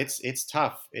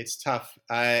tough. It's tough.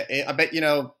 I bet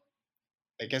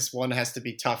I guess one has to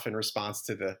be tough in response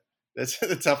to the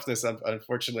toughness,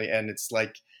 unfortunately. And it's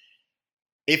like,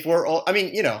 if we're all, I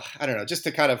mean, I don't know, just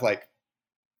to kind of like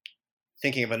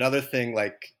thinking of another thing,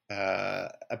 like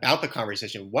about the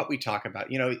conversation, what we talk about,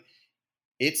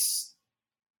 it's,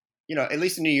 at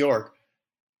least in New York,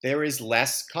 there is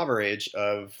less coverage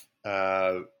of,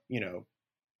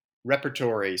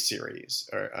 repertory series,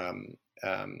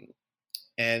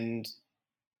 and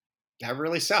that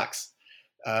really sucks,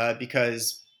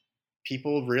 because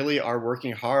people really are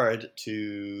working hard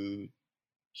to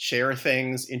share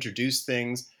things, introduce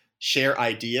things, share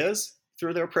ideas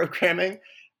through their programming.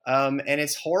 And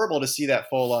it's horrible to see that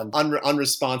fall on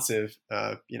unresponsive,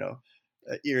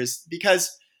 ears,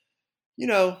 because,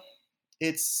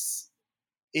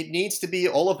 it needs to be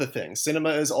all of the things.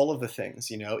 Cinema is all of the things,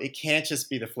 it can't just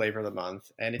be the flavor of the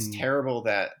month. And it's terrible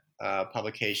that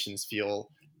publications feel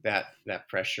that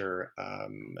pressure,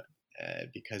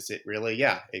 because it really,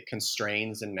 it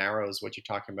constrains and narrows what you're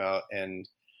talking about. And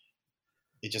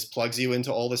it just plugs you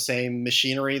into all the same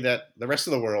machinery that the rest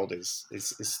of the world is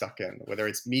stuck in, whether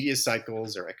it's media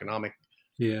cycles or economic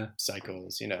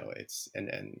cycles. It's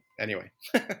and anyway.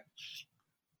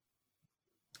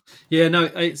 Yeah, no,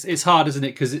 it's hard, isn't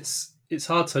it? Because it's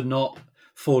hard to not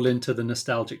fall into the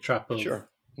nostalgic trap of, sure.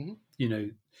 Mm-hmm.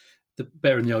 The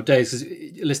better in the old days.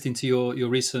 Because listening to your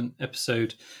recent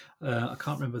episode, I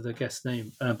can't remember the guest's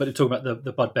name, but it talked about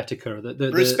the Bud Bettaker,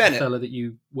 Bruce Bennett, the fella that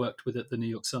you worked with at the New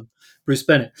York Sun, Bruce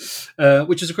Bennett,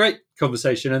 which is a great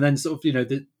conversation. And then sort of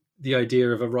the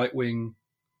idea of a right wing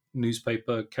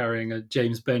newspaper carrying a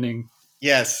James Benning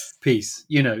piece.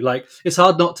 Like, it's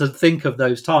hard not to think of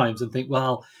those times and think,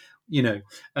 well,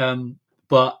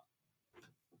 but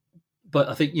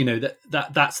I think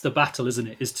that's the battle, isn't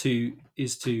it?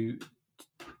 Is to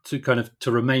kind of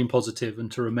to remain positive and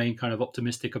to remain kind of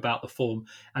optimistic about the form,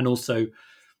 and also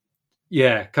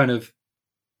kind of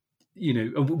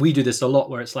and we do this a lot,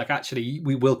 where it's like, actually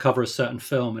we will cover a certain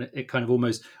film, and it kind of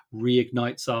almost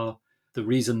reignites the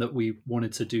reason that we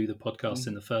wanted to do the podcast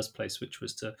in the first place, which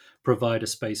was to provide a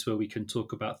space where we can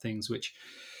talk about things which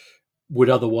would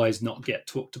otherwise not get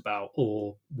talked about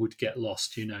or would get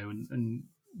lost, and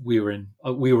we were in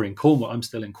Cornwall. I'm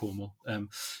still in Cornwall,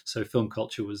 so film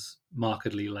culture was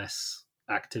markedly less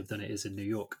active than it is in New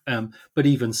York. But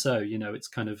even so,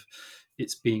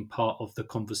 it's being part of the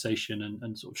conversation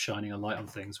and sort of shining a light on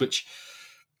things, which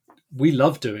we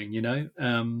love doing,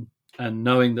 and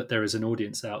knowing that there is an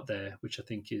audience out there, which I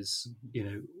think is,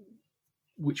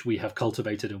 which we have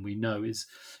cultivated and we know is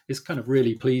kind of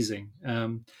really pleasing,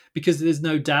 because there's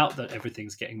no doubt that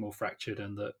everything's getting more fractured,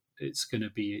 and that it's going to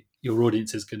be, your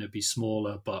audience is going to be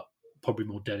smaller, but probably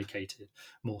more dedicated,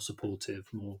 more supportive,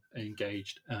 more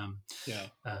engaged. And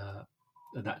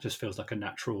that just feels like a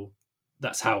natural,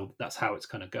 that's how it's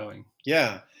kind of going.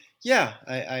 I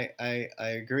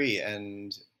agree.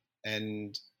 And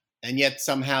yet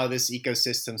somehow this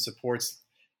ecosystem supports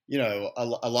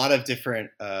a lot of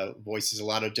different voices, a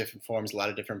lot of different forms, a lot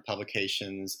of different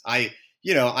publications. I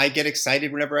get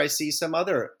excited whenever I see some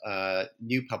other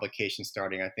new publication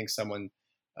starting. I think someone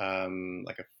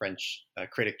like a French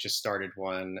critic just started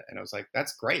one, and I was like,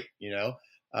 that's great. You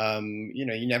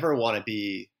never want to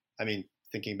be, I mean,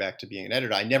 thinking back to being an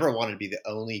editor, I never wanted to be the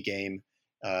only game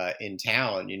in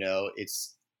town.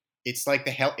 It's like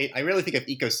the health. I really think of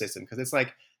ecosystem, because it's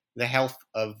like the health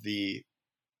of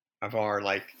our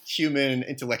like human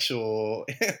intellectual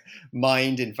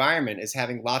mind environment is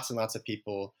having lots and lots of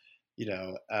people,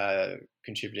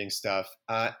 contributing stuff.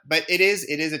 But it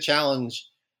is a challenge.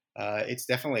 It's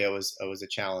definitely always a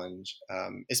challenge,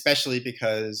 especially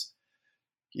because,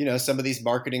 some of these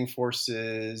marketing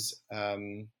forces,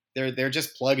 they're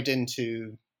just plugged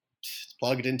into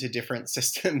different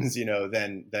systems,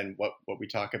 than what we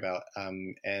talk about.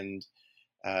 And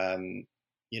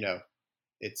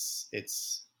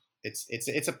it's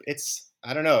it's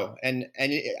I don't know. And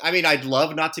I mean, I'd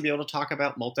love not to be able to talk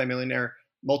about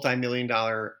multi-million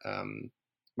dollar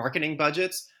marketing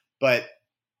budgets, but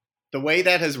the way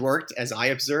that has worked, as I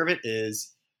observe it,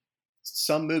 is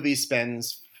some movie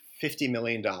spends $50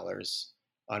 million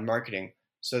on marketing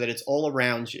so that it's all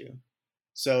around you.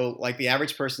 So like the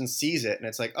average person sees it and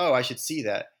it's like, oh, I should see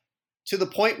that. To the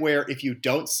point where if you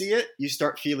don't see it, you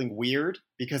start feeling weird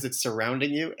because it's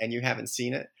surrounding you and you haven't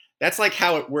seen it. That's like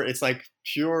how it works. It's like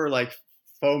pure like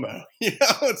FOMO.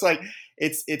 It's like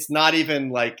it's not even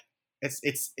like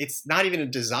it's not even a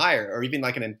desire, or even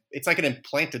like it's like an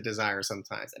implanted desire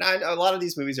sometimes. And a lot of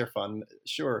these movies are fun,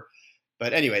 sure,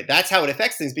 but anyway, that's how it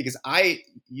affects things, because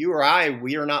you or I,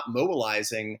 we are not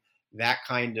mobilizing that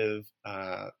kind of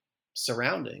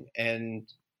surrounding, and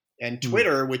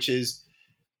Twitter, which is,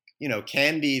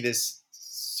 can be this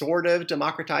sort of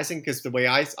democratizing, because the way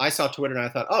I saw Twitter, and I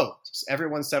thought, oh,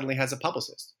 everyone suddenly has a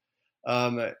publicist.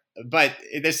 But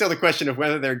there's still the question of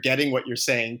whether they're getting what you're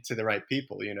saying to the right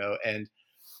people, and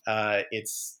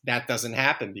that doesn't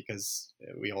happen because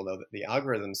we all know that the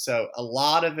algorithm. So a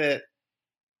lot of it,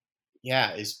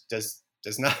 does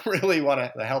not really want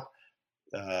to help,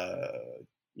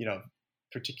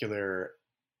 particular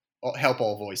help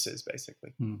all voices,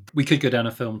 basically. We could go down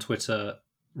a film Twitter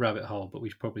rabbit hole, but we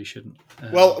probably shouldn't.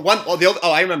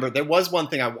 I remember there was one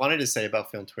thing I wanted to say about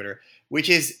film Twitter, which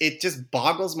is it just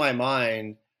boggles my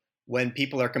mind when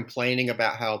people are complaining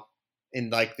about how, in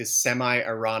like this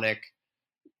semi-ironic,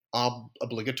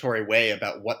 obligatory way,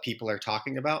 about what people are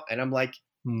talking about, and I'm like,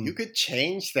 you could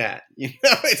change that.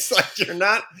 It's like you're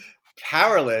not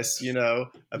powerless,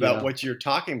 about what you're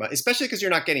talking about, especially because you're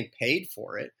not getting paid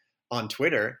for it on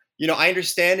Twitter. I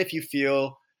understand if you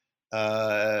feel,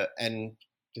 and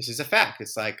this is a fact.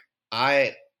 It's like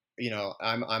I'm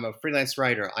a freelance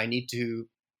writer. I need to,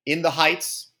 In the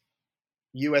Heights,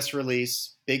 U.S.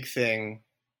 release, big thing.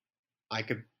 I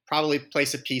could probably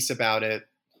place a piece about it.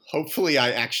 Hopefully,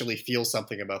 I actually feel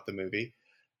something about the movie.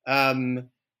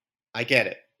 I get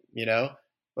it,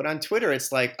 But on Twitter,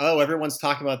 it's like, oh, everyone's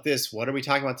talking about this. What are we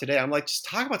talking about today? I'm like, just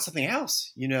talk about something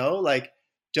else, Like,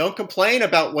 don't complain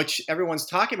about what everyone's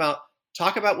talking about.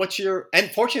 Talk about what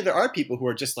and fortunately, there are people who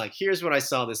are just like, here's what I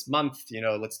saw this month,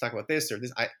 let's talk about this or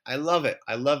this. I love it.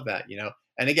 I love that,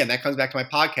 And again, that comes back to my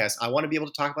podcast. I want to be able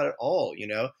to talk about it all,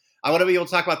 I want to be able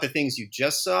to talk about the things you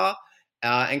just saw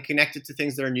and connect it to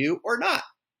things that are new or not.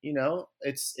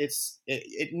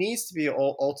 It needs to be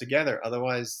all together.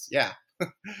 Otherwise,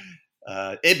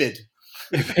 Ibid.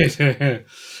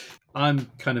 I'm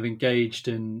kind of engaged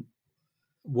in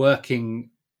working,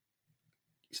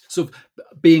 sort of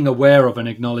being aware of and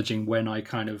acknowledging when I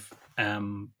kind of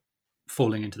am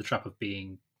falling into the trap of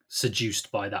being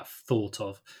seduced by that thought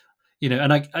of,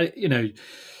 and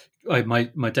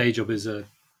my day job is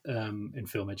in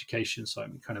film education, so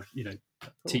I'm kind of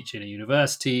teaching a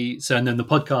university. So, and then the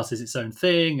podcast is its own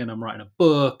thing, and I'm writing a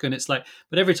book, and it's like,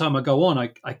 but every time I go on,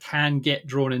 I can get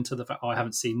drawn into the fact, oh, I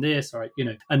haven't seen this, or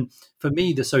and for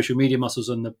me, the social media muscles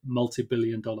and the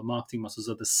multi-billion-dollar marketing muscles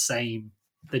are the same.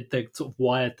 They're sort of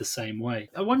wired the same way.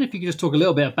 I wonder if you could just talk a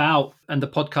little bit about and the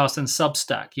podcast and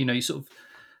Substack. You sort of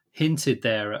hinted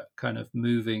there at kind of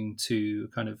moving to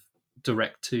kind of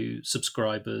direct to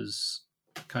subscribers.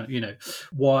 Kind of,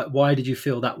 why did you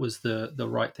feel that was the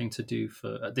right thing to do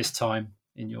for at this time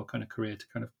in your kind of career to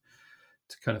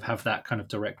kind of have that kind of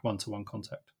direct one-to-one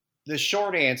contact? The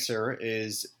short answer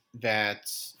is that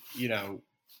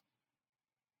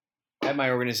at my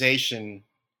organization,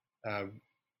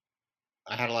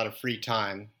 I had a lot of free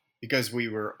time because we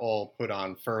were all put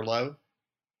on furlough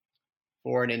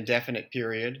for an indefinite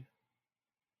period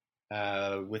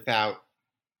without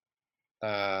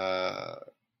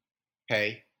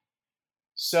pay.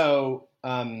 So,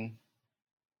 I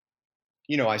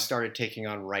started taking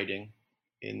on writing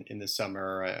in the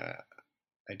summer.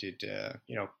 I did, a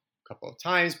couple of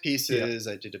Times pieces.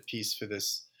 Yeah. I did a piece for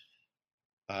this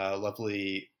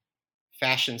lovely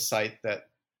fashion site that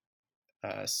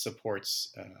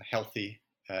supports healthy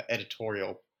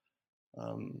editorial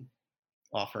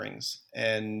offerings.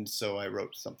 And so I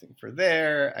wrote something for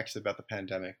there, actually about the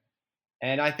pandemic.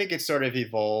 And I think it sort of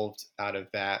evolved out of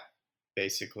that,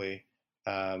 basically.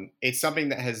 It's something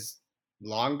that has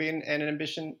long been an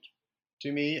ambition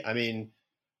to me. I mean,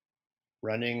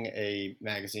 running a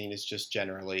magazine is just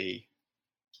generally,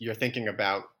 you're thinking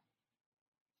about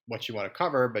what you want to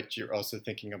cover, but you're also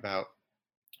thinking about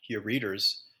your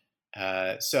readers.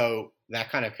 So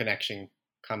that kind of connection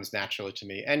comes naturally to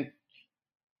me. And,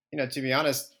 to be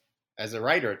honest, as a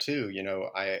writer too,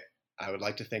 I would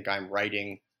like to think I'm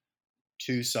writing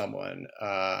to someone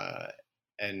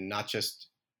and not just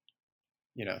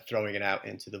throwing it out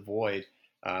into the void.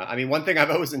 I mean, one thing I've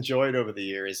always enjoyed over the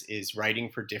years is writing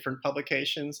for different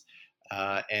publications,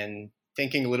 and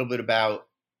thinking a little bit about,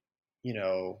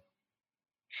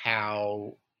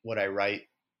 how what I write,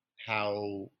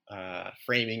 how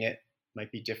framing it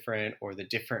might be different, or the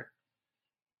different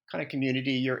kind of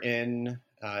community you're in.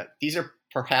 These are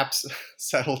perhaps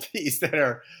subtleties that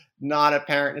are not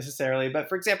apparent necessarily. But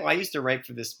for example, I used to write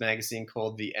for this magazine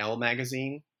called the Elle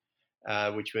magazine,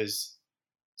 which was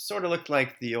sort of looked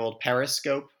like the old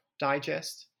Periscope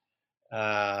digest.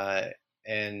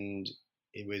 And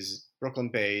it was Brooklyn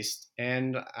based.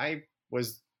 And I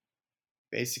was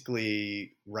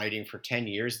basically writing for 10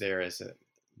 years there as a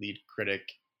lead critic.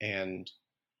 And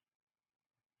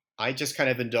I just kind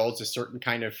of indulged a certain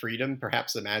kind of freedom,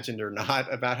 perhaps imagined or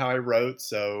not, about how I wrote.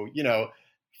 So,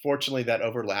 fortunately that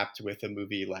overlapped with a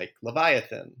movie like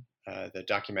Leviathan, the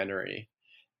documentary.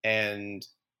 And,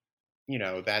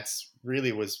 that's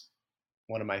really was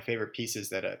one of my favorite pieces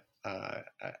that,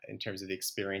 in terms of the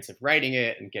experience of writing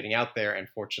it and getting out there, and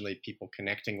fortunately people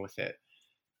connecting with it.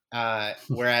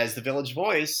 Whereas the Village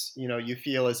Voice, you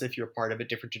feel as if you're part of a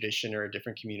different tradition or a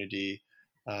different community.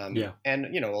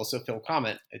 And, also Phil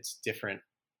Comment, it's different.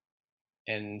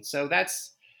 And so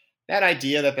that's that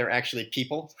idea that they're actually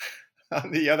people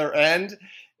on the other end,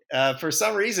 for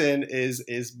some reason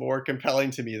is more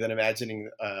compelling to me than imagining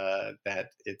that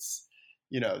it's,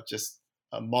 just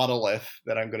a monolith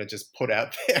that I'm going to just put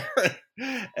out there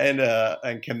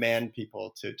and command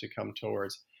people to come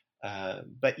towards.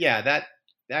 But yeah, that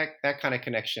kind of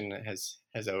connection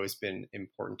has always been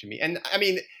important to me. And I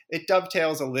mean, it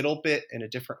dovetails a little bit in a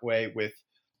different way with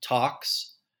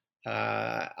talks.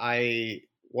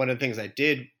 One of the things I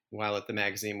did while at the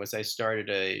magazine was I started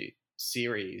a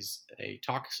series of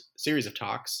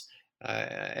talks,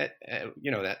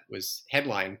 that was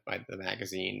headlined by the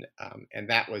magazine. And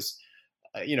that was,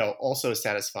 also a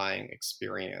satisfying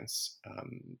experience,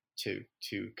 to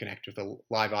connect with a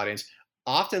live audience.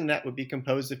 Often that would be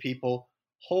composed of people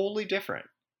wholly different,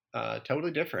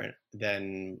 totally different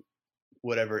than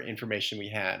whatever information we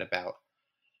had about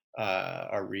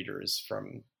our readers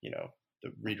from,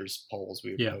 the readers polls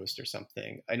we would post or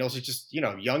something. And also just,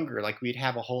 younger, like we'd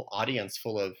have a whole audience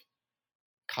full of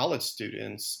college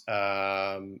students,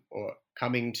 or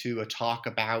coming to a talk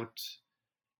about,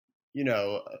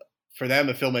 for them,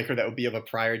 a filmmaker that would be of a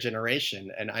prior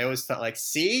generation. And I always thought, like,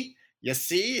 you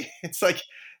see, it's like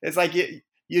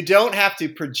you don't have to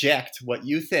project what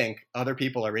you think other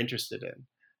people are interested in.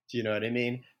 Do you know what I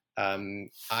mean?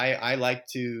 I like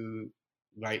to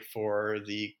write for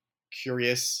the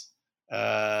curious, or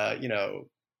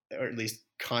at least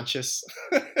conscious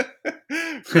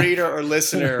reader or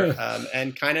listener,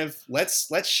 and kind of let's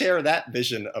share that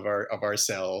vision of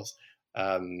ourselves,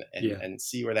 and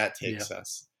see where that takes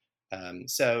us.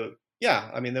 So yeah,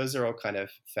 I mean, those are all kind of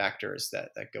factors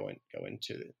that go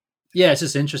into it. Yeah, it's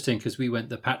just interesting because we went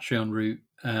the Patreon route,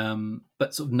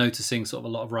 but sort of noticing sort of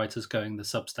a lot of writers going the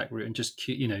Substack route, and just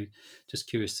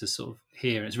curious to sort of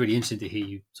hear. It's really interesting to hear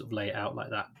you sort of lay it out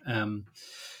like that.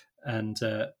 And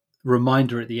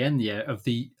reminder at the end, of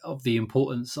the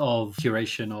importance of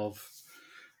curation of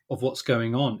what's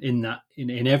going on in that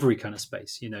in every kind of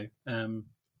space.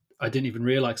 I didn't even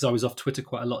realize, because I was off Twitter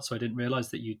quite a lot, so I didn't realize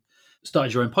that you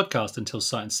started your own podcast until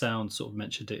Sight and Sound sort of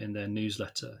mentioned it in their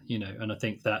newsletter, and I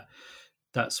think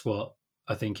that's what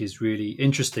I think is really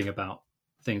interesting about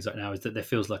things like now, is that there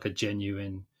feels like a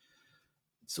genuine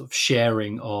sort of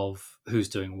sharing of who's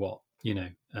doing what,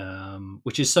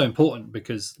 which is so important,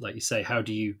 because like you say, how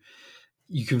do you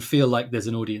can feel like there's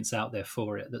an audience out there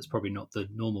for it that's probably not the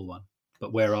normal one,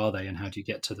 but where are they and how do you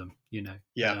get to them?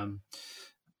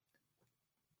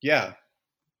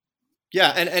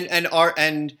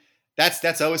 And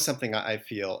that's always something I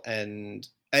feel, and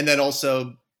then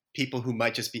also people who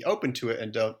might just be open to it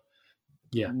and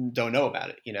don't know about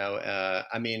it.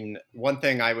 I mean, one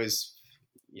thing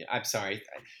I'm sorry,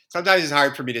 sometimes it's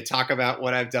hard for me to talk about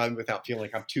what I've done without feeling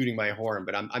like I'm tooting my horn,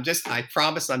 but I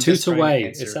promise I'm toot just trying away. to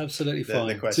answer It's absolutely fine.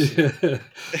 The question.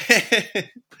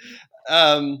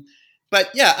 But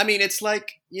yeah, I mean, it's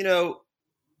like,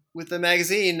 with the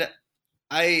magazine,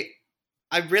 I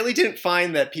really didn't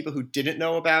find that people who didn't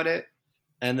know about it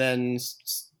and then,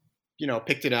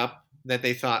 picked it up, that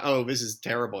they thought, oh, this is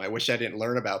terrible, I wish I didn't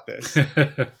learn about this.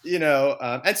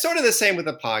 And sort of the same with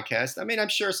the podcast. I mean, I'm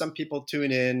sure some people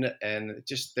tune in and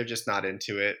they're just not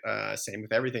into it. Same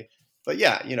with everything. But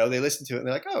yeah, they listen to it and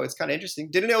they're like, oh, it's kind of interesting.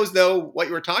 Didn't always know what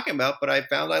you were talking about, but I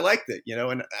found I liked it,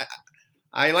 and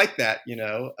I like that,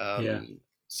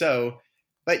 So,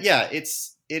 but yeah, it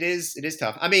is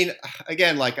tough. I mean,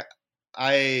 again, like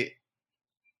I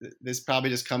this probably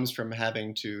just comes from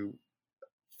having to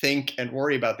think and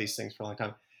worry about these things for a long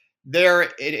time.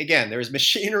 There's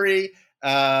machinery,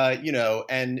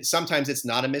 and sometimes it's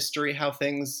not a mystery how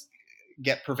things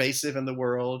get pervasive in the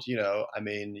world. I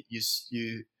mean,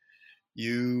 you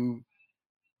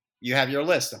have your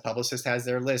list. A publicist has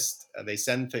their list. They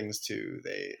send things to.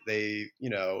 They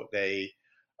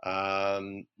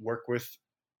work with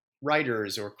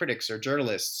writers or critics or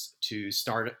journalists to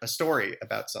start a story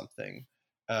about something.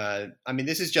 I mean,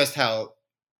 this is just how.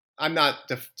 I'm not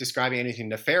describing anything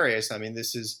nefarious. I mean,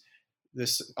 this is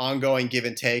this ongoing give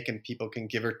and take, and people can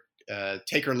give or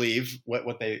take or leave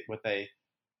what they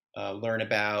learn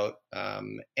about,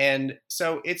 and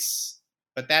so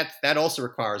but that also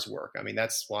requires work. I mean,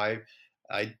 that's why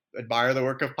I admire the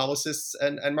work of publicists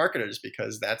and marketers,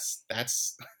 because that's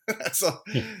that's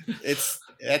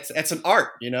an art,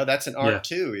 that's an art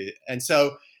too. And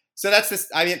so that's this.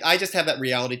 I mean, I just have that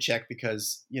reality check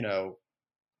because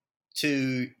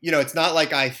it's not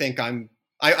like I think I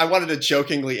wanted to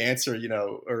jokingly answer,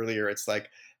 earlier. It's like,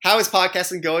 how is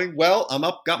podcasting going? Well, I'm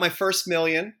got my first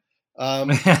million.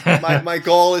 My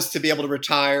goal is to be able to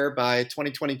retire by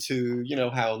 2022. You know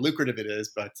how lucrative it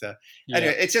is, but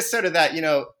anyway, it's just sort of that.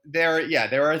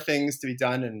 There are things to be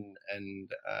done,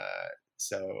 and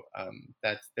so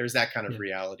there's that kind of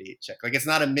reality check. Like, it's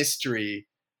not a mystery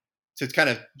to kind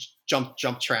of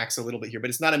jump tracks a little bit here, but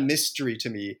it's not a mystery to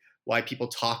me why people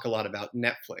talk a lot about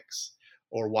Netflix,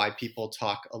 or why people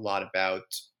talk a lot about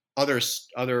other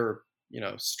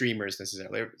streamers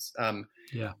necessarily.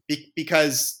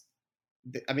 Because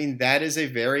I mean, that is a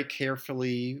very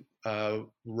carefully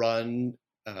run,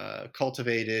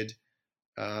 cultivated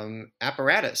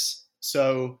apparatus.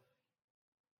 So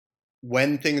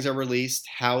when things are released,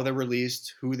 how they're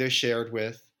released, who they're shared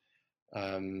with,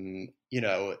 and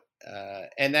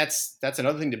that's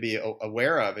another thing to be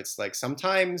aware of. It's like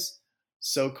sometimes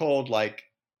so-called, like,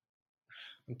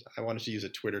 I wanted to use a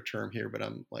Twitter term here, but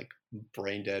I'm like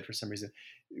brain dead for some reason.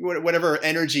 Whatever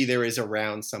energy there is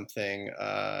around something,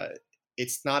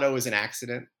 it's not always an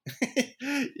accident,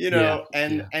 but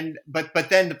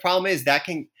then the problem is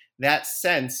that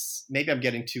sense, maybe I'm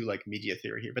getting too like media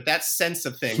theory here, but that sense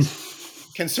of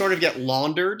things can sort of get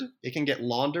laundered. It can get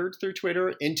laundered through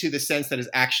Twitter into the sense that is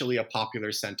actually a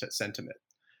popular sentiment.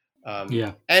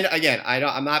 And again,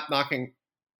 I'm not knocking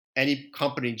any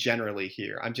company generally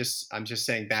here. I'm just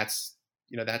saying that's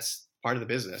part of the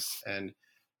business. And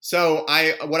so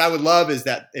what I would love is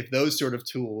that if those sort of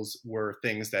tools were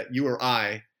things that you or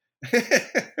I, we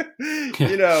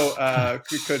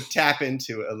could tap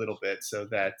into a little bit, so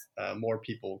that more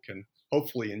people can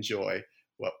hopefully enjoy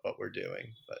what we're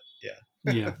doing. But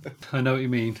yeah, I know what you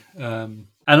mean. And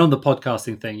on the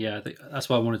podcasting thing, that's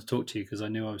why I wanted to talk to you, because I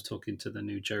knew I was talking to the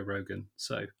new Joe Rogan.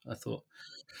 So I thought,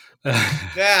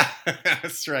 yeah,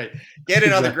 that's right. Get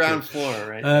it on the ground floor,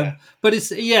 right? But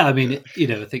it's I mean,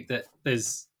 I think that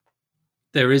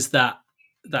there is that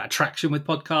attraction with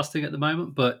podcasting at the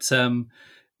moment, but and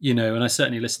I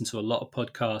certainly listen to a lot of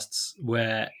podcasts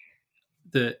where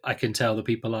I can tell the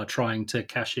people are trying to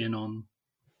cash in on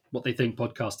what they think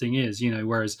podcasting is,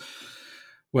 whereas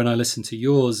when I listen to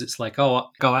yours, it's like,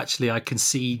 actually I can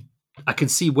see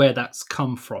where that's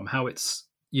come from, how it's,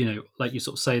 like you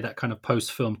sort of say, that kind of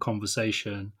post-film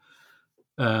conversation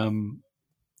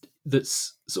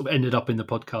that's sort of ended up in the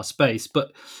podcast space,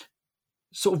 but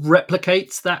sort of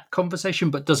replicates that conversation,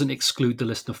 but doesn't exclude the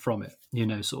listener from it,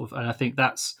 sort of. And I think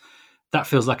that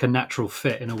feels like a natural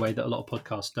fit in a way that a lot of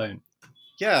podcasts don't.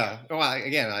 Yeah. Well,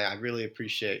 again, I really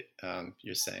appreciate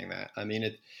you saying that. I mean,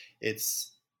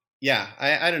 it's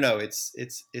I don't know. It's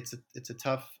a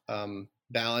tough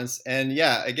balance. And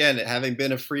again, having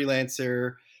been a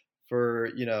freelancer for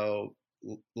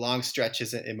long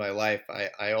stretches in my life,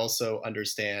 I also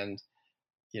understand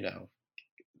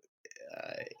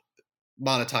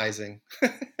monetizing.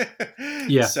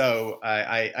 So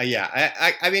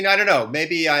I mean, I don't know.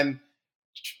 Maybe I'm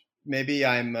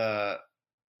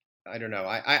I don't know.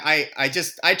 I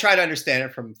try to understand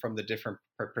it from the different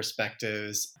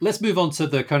perspectives. Let's move on to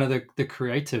the kind of the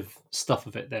creative stuff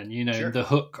of it then. Sure. The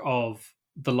hook of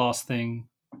the last thing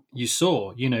you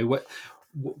saw.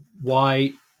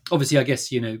 Why? Obviously, I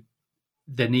guess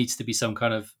there needs to be some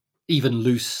kind of even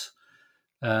loose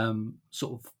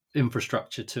sort of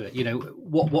infrastructure to it.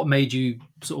 What made you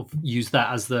sort of use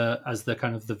that as the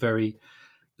kind of the very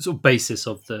sort of basis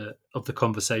of the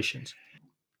conversations?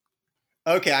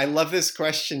 Okay, I love this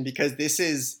question because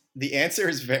the answer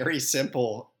is very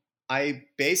simple. I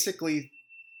basically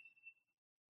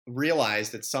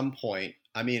realized at some point,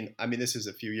 I mean this is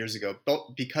a few years ago,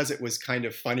 but because it was kind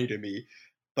of funny to me,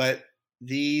 but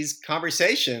these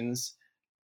conversations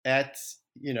at,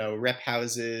 rep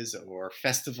houses or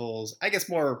festivals, I guess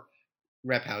more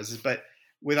rep houses, but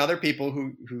with other people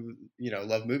who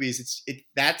love movies,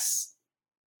 that's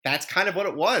kind of what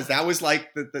it was. That was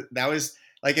like that was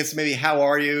like, it's maybe, how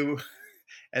are you?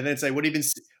 And then it's like, what have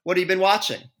you been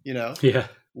watching? Yeah.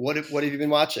 What have you been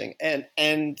watching?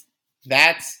 And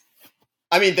that's,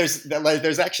 I mean,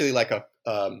 there's actually like a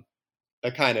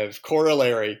kind of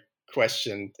corollary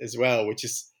question as well, which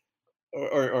is,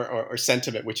 or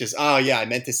sentiment, which is, oh yeah, I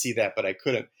meant to see that, but I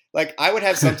couldn't. Like, I would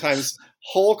have sometimes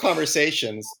whole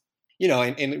conversations,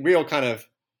 in real kind of,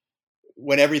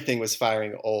 when everything was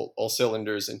firing all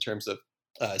cylinders in terms of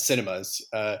cinemas.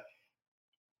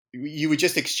 You would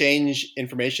just exchange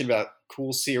information about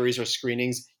cool series or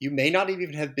screenings. You may not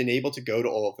even have been able to go to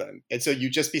all of them. And so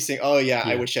you'd just be saying, oh yeah,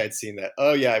 I wish I had seen that.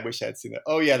 Oh yeah, I wish I had seen that.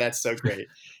 Oh yeah, that's so great.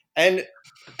 And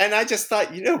I just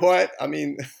thought, you know what? I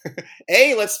mean,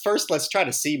 let's try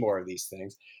to see more of these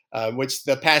things, which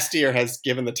the past year has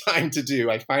given the time to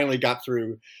do. I finally got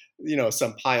through,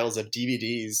 some piles of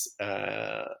DVDs,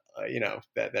 that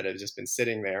have just been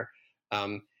sitting there.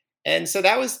 And so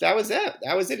that was it.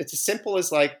 That was it. It's as simple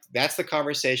as, like, that's the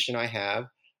conversation I have.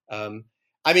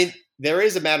 I mean, there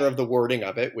is a matter of the wording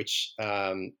of it, which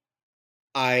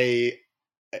I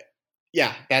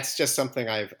yeah, that's just something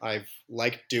I've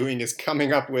liked doing, is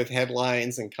coming up with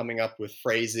headlines and coming up with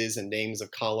phrases and names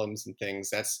of columns and things.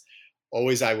 That's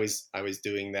always, I was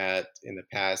doing that in the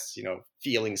past.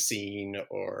 Feeling seen,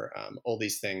 or all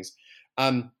these things.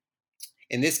 In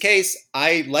this case,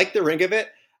 I like the ring of it.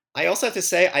 I also have to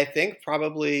say, I think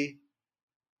probably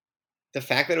the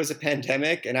fact that it was a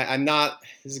pandemic, and I'm not,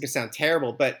 this is going to sound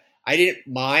terrible, but I didn't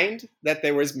mind that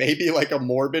there was maybe like a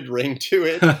morbid ring to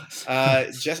it,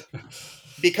 just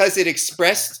because it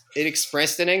expressed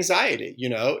an anxiety.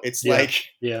 It's like,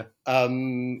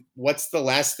 what's the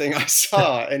last thing I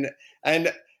saw?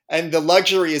 And the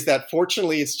luxury is that,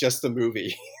 fortunately, it's just a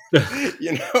movie.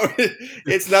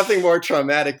 It's nothing more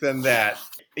traumatic than that.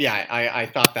 Yeah, I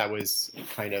thought that was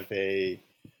kind of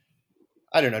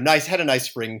I don't know, had a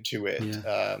nice ring to it.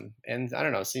 Yeah. And I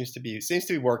don't know, seems to be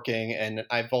working. And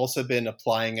I've also been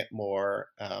applying it more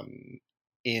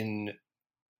in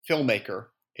filmmaker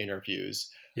interviews.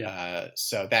 Yeah.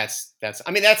 So that's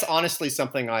I mean, that's honestly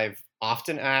something I've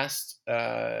often asked,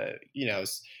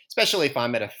 especially if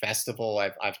I'm at a festival.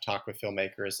 I've talked with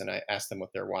filmmakers and I ask them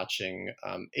what they're watching.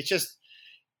 It's just,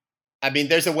 I mean,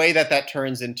 there's a way that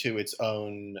turns into its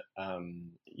own,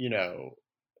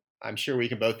 I'm sure we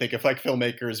can both think of, like,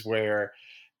 filmmakers where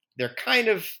they're kind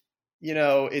of,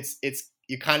 it's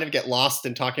you kind of get lost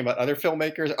in talking about other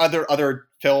filmmakers, other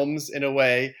films, in a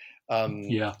way.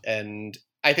 And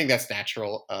I think that's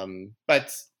natural.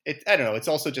 But I don't know, it's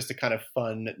also just a kind of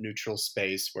fun, neutral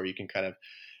space where you can kind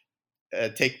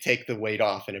of take the weight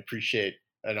off and appreciate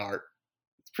the art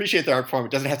form.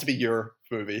 It doesn't have to be your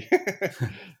movie.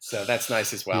 So that's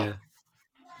nice as well.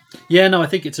 Yeah, no, I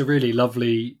think it's a really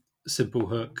lovely, simple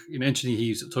hook. Interesting, he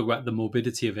used to talk about the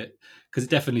morbidity of it, because it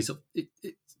definitely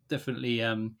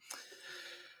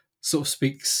sort of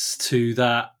speaks to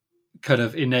that kind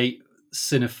of innate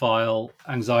cinephile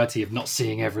anxiety of not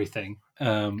seeing everything,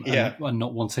 and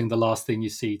not wanting the last thing you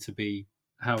see to be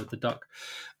Howard the Duck,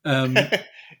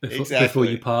 before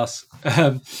you pass.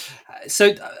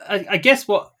 So I guess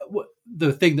what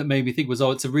the thing that made me think was,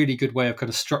 it's a really good way of kind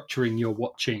of structuring your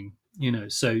watching.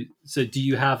 So do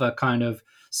you have a kind of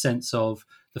sense of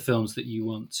the films that you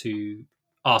want to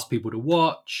ask people to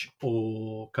watch,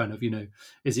 or kind of,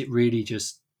 is it really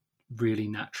just really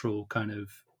natural, kind of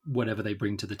whatever they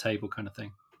bring to the table kind of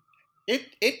thing?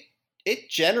 It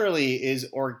generally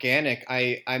is organic.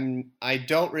 I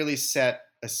don't really set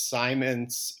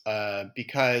assignments,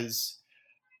 because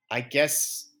I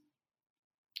guess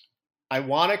I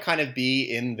want to kind of be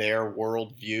in their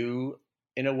worldview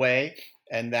in a way,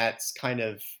 and that's kind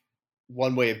of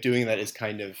one way of doing that, is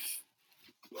kind of,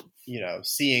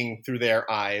 seeing through their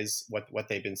eyes what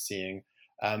they've been seeing.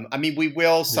 I mean, we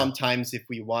will sometimes, if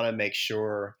we want to make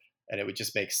sure, and it would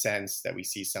just make sense that we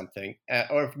see something,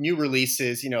 or if new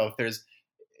releases, if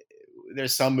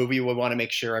there's some movie we want to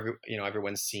make sure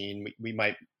everyone's seen, we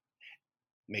might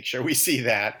make sure we see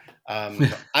that.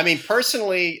 I mean,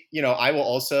 personally, I will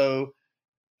also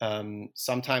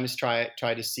sometimes try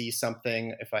to see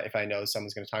something if I know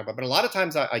someone's going to talk about, but a lot of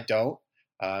times I don't.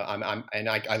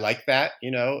 I like that,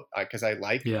 because I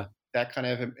like that kind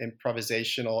of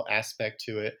improvisational aspect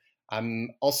to it. I'm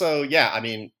also, I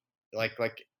mean, like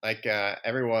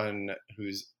everyone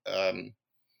who's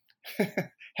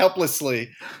helplessly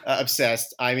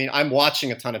obsessed. I mean, I'm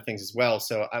watching a ton of things as well.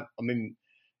 So I mean,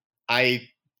 I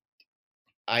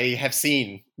have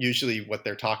seen usually what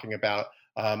they're talking about.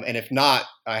 And if not,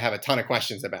 I have a ton of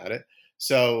questions about it.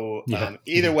 So Yeah.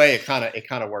 either way, it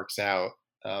kind of works out.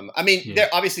 I mean,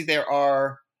 there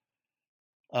are.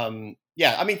 I mean,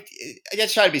 I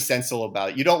guess try to be sensible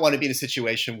about it. You don't want to be in a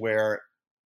situation where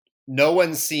no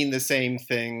one's seen the same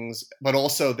things, but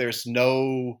also there's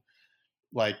no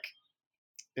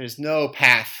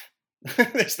path.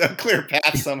 There's no clear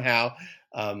path somehow.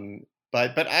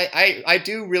 But I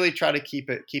do really try to keep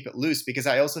it loose, because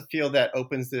I also feel that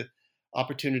opens the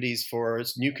opportunities for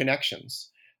new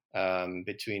connections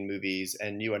between movies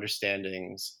and new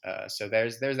understandings. So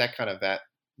there's that kind of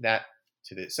that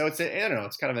to this. So I don't know,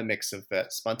 it's kind of a mix of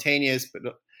that spontaneous, but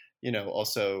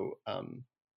also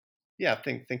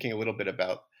thinking a little bit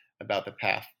about the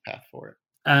path for it.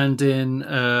 And in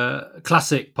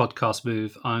classic podcast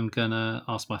move, I'm going to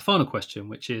ask my final question,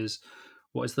 which is,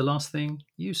 what is the last thing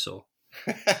you saw?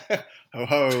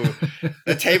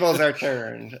 The tables are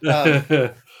turned.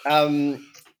 The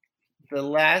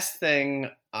last thing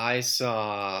I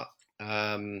saw,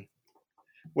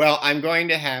 well, I'm going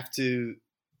to have to,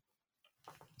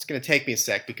 it's going to take me a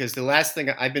sec, because the last thing,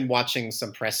 I've been watching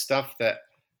some press stuff that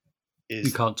is...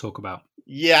 You can't talk about.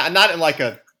 Yeah, not in like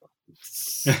a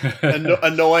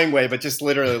annoying way, but just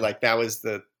literally like that was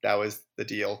the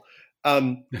deal.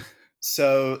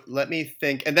 So let me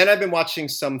think. And then I've been watching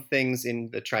some things in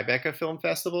the Tribeca Film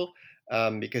Festival,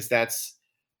 because that's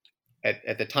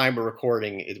at the time we're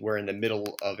recording, we're in the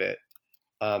middle of it.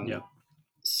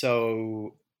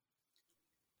 So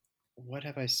what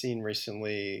have I seen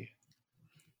recently?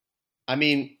 I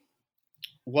mean,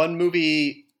 one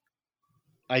movie,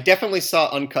 I definitely saw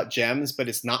Uncut Gems, but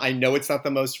it's not. I know it's not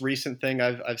the most recent thing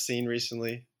I've seen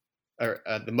recently, or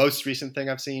the most recent thing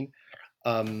I've seen,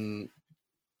 or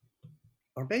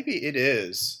maybe it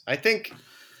is. I think,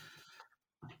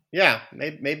 yeah,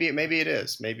 maybe it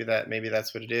is. Maybe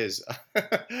that's what it is.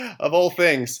 Of all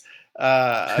things,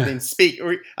 I mean,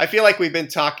 I feel like we've been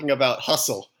talking about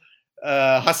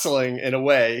hustling in a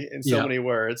way, in so many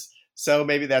words. So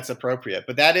maybe that's appropriate.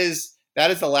 But that is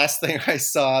the last thing I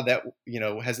saw that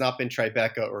has not been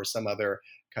Tribeca or some other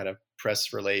kind of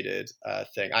press related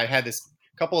thing. I had this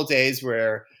couple of days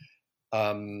where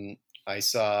I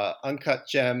saw Uncut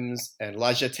Gems and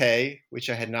La Jetée, which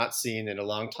I had not seen in a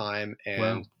long time,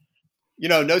 and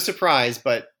no surprise,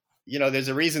 but there's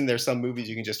a reason there's some movies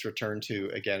you can just return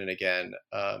to again and again.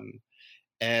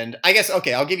 And I guess,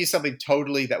 okay, I'll give you something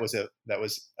totally that was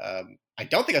I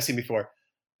don't think I've seen before.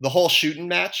 The Whole Shootin'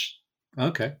 Match.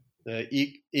 Okay.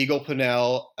 The Eagle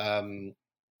Pennell,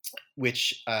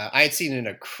 which I had seen in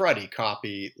a cruddy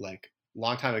copy like a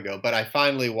long time ago, but I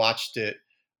finally watched it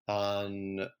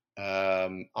on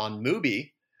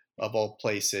Mubi, of all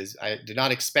places. I did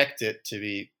not expect it to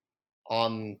be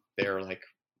on their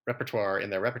repertoire,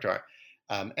 and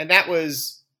that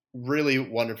was really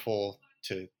wonderful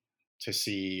to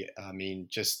see. I mean,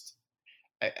 just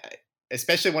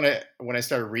especially when I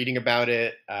started reading about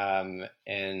it,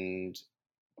 and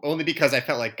only because I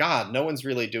felt like, God, no one's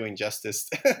really doing justice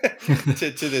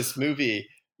to this movie,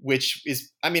 which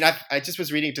is, I mean, I just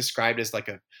was reading it described as like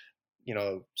a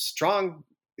strong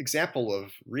example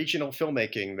of regional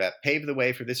filmmaking that paved the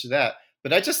way for this or that.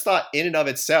 But I just thought, in and of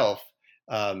itself,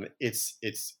 it's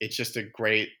just a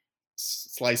great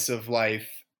slice of life,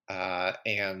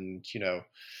 and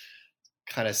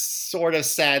kind of sort of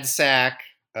sad sack,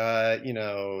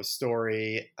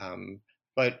 story,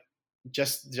 but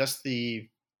just the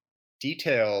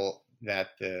detail that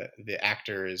the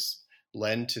actors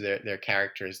lend to their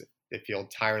characters, they feel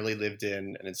entirely lived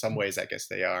in, and in some ways, I guess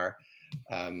they are.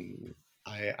 I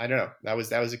don't know. That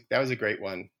was a great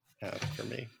one for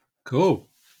me. Cool.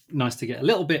 Nice to get a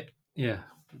little bit,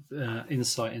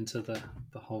 insight into the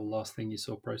whole last thing you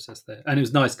saw process there, and it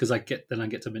was nice because I get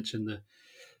to mention the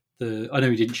I know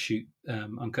we didn't shoot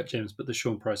Uncut Gems, but the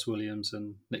Sean Price Williams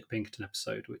and Nick Pinkerton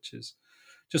episode, which is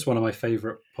just one of my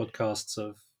favourite podcasts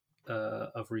of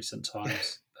recent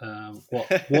times. What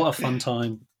a fun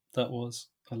time that was.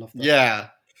 I love that. Yeah,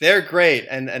 they're great,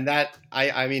 and that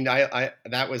I mean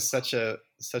that was such a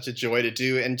joy to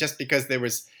do, and just because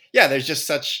there's just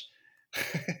such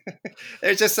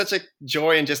there's just such a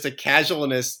joy and just a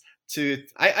casualness to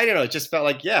I don't know, it just felt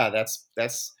like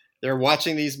that's they're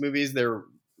watching these movies, they're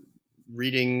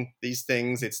reading these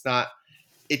things. It's not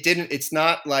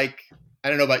like, I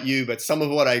don't know about you, but some of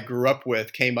what I grew up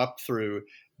with came up through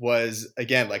was,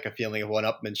 again, like a feeling of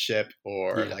one-upmanship,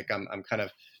 or like I'm kind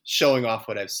of showing off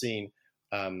what I've seen.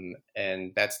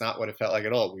 And that's not what it felt like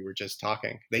at all. We were just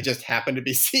talking. They just happened to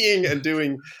be seeing and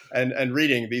doing and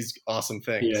reading these awesome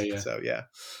things. Yeah. So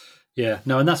yeah.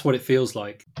 No, and that's what it feels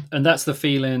like. And that's the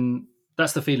feeling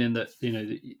that,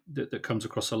 that comes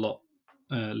across a lot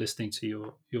listening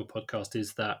to your podcast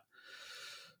is that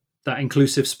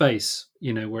inclusive space,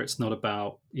 where it's not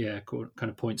about kind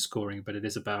of point scoring, but it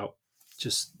is about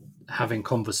just having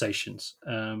conversations.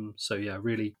 So yeah,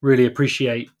 really, really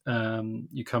appreciate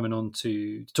you coming on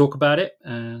to talk about it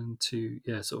and to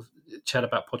sort of chat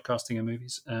about podcasting and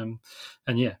movies. And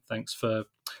yeah, thanks for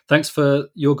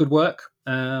your good work.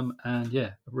 And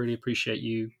yeah, I really appreciate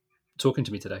you talking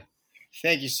to me today.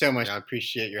 Thank you so much. I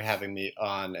appreciate your having me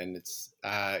on, and it's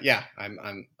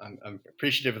I'm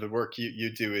appreciative of the work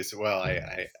you do as well.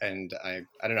 I don't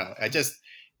know.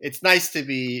 It's nice to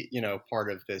be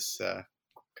part of this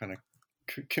kind of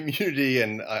community,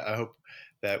 and I hope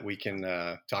that we can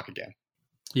talk again.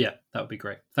 Yeah, that would be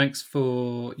great. Thanks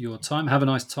for your time. Have a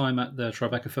nice time at the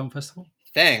Tribeca Film Festival.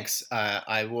 Thanks.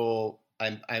 I will.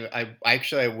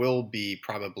 I will be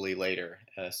probably later,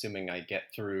 assuming I get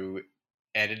through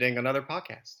editing another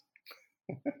podcast.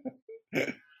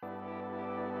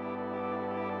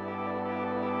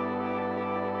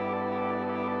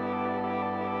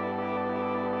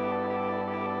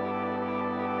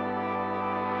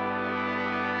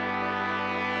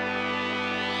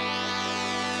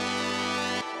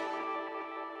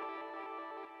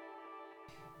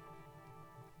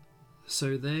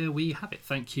 So there we have it.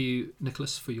 Thank you,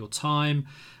 Nicolas, for your time.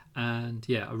 And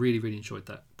yeah, I really, really enjoyed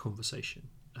that conversation.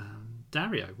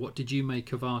 Dario, what did you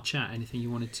make of our chat? Anything you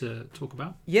wanted to talk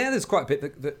about? Yeah, there's quite a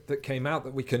bit that came out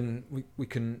that we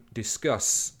can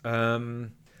discuss.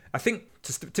 I think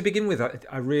to begin with,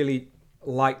 I really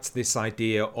liked this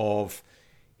idea of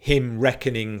him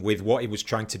reckoning with what he was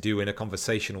trying to do in a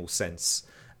conversational sense,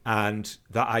 and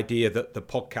that idea that the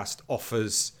podcast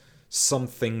offers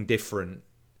something different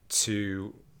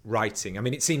to writing. I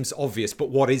mean, it seems obvious, but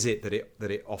what is it that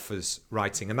it offers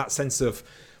writing? And that sense of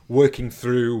working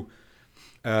through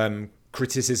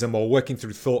criticism or working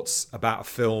through thoughts about a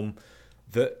film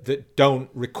that don't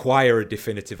require a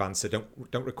definitive answer,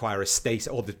 don't require a stasis,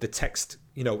 or the text,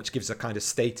 which gives a kind of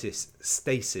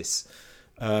stasis,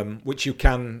 which you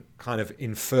can kind of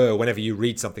infer whenever you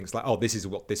read something. It's like, oh, this is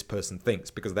what this person thinks,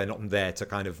 because they're not there to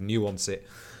kind of nuance it.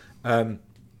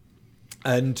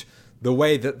 And the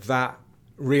way that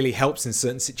really helps in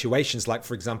certain situations, like,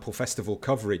 for example, festival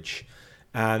coverage.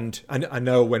 And I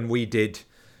know when we did,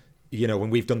 when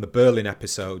we've done the Berlin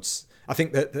episodes, I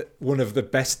think that one of the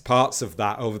best parts of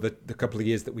that over the couple of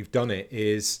years that we've done it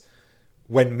is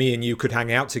when me and you could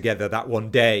hang out together that one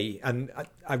day. And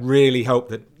I really hope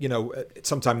that,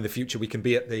 sometime in the future we can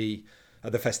be at the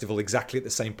festival exactly at the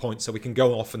same point, so we can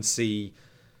go off and see,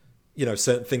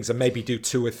 certain things, and maybe do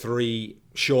 2 or 3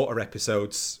 shorter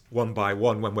episodes one by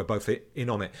one when we're both in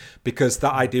on it. Because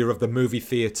that idea of the movie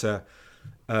theatre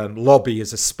lobby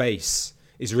as a space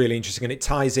is really interesting, and it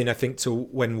ties in, I think, to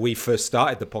when we first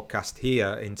started the podcast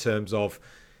here, in terms of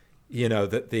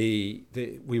that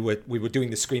we were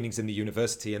doing the screenings in the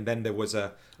university, and then there was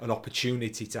an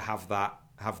opportunity to have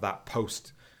that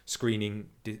post screening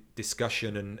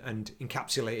discussion and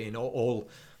encapsulating all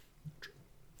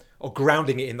or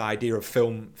grounding it in the idea of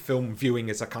film viewing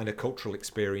as a kind of cultural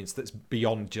experience that's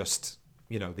beyond just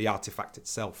the artifact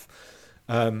itself.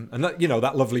 And that,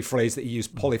 that lovely phrase that he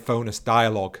used, polyphonous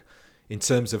dialogue, in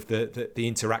terms of the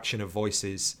interaction of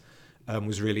voices,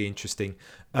 was really interesting.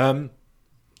 I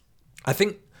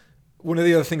think one of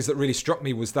the other things that really struck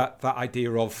me was that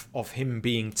idea of him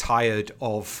being tired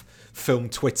of film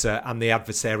Twitter and the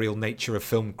adversarial nature of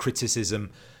film criticism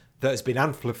that has been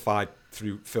amplified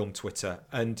through film Twitter,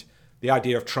 and the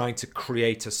idea of trying to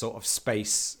create a sort of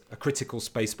space, a critical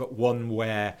space, but one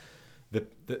where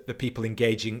the people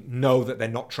engaging know that they're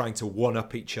not trying to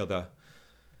one-up each other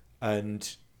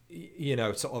and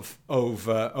sort of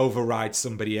override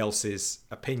somebody else's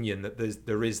opinion. That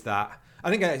there is that.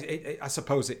 I think I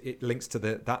suppose it links to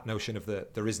that notion of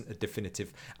there isn't a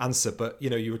definitive answer. But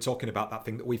you were talking about that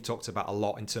thing that we've talked about a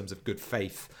lot in terms of good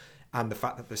faith, and the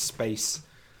fact that the space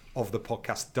of the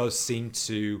podcast does seem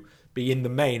to be, in the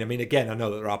main. I mean, again, I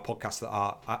know that there are podcasts that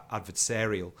are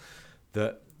adversarial,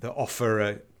 that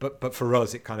offer but for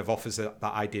us it kind of offers that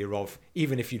idea of,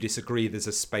 even if you disagree, there's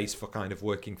a space for kind of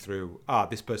working through,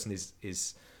 this person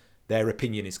is their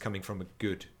opinion is coming from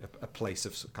a place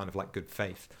of kind of like good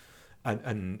faith,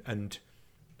 and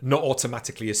not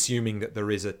automatically assuming that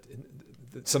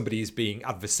that somebody is being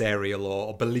adversarial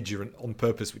or belligerent on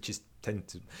purpose, which is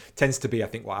tends to be, I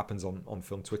think, what happens on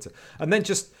film Twitter. And then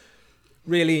just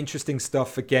really interesting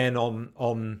stuff again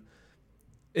on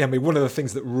I mean, one of the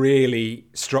things that really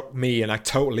struck me, and I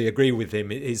totally agree with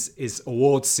him, is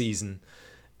awards season,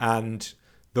 and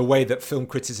the way that film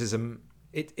criticism,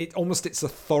 it almost its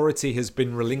authority has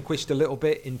been relinquished a little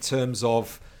bit, in terms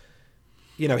of,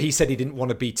 he said he didn't want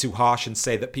to be too harsh and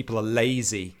say that people are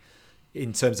lazy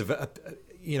in terms of,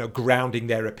 grounding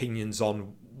their opinions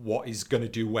on what is going to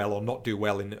do well or not do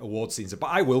well in award season. But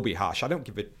I will be harsh. I don't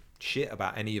give a shit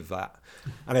about any of that.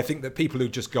 And I think that people who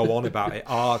just go on about it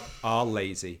are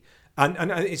lazy.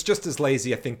 And it's just as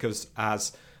lazy, I think,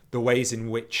 as the ways in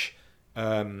which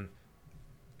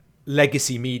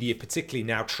legacy media particularly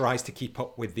now tries to keep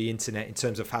up with the internet in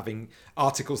terms of having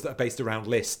articles that are based around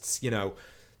lists,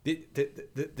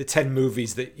 the 10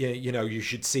 movies that you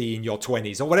should see in your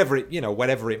 20s or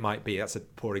whatever it might be. That's a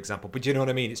poor example, but you know what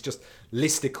I mean. It's just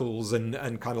listicles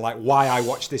and kind of like why I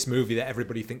watched this movie that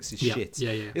everybody thinks is shit.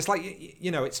 It's like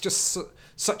it's just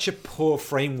such a poor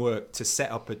framework to set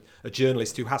up a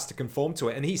journalist who has to conform to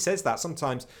it. And he says that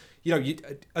sometimes you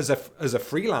as a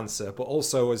freelancer, but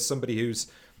also as somebody who's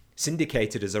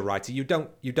syndicated as a writer, you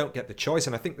don't get the choice.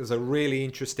 And I think there's a really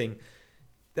interesting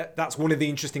that's one of the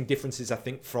interesting differences, I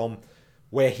think, from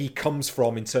where he comes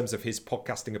from in terms of his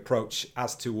podcasting approach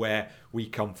as to where we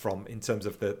come from in terms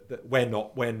of we're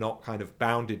not kind of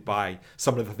bounded by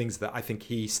some of the things that I think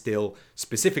he still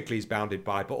specifically is bounded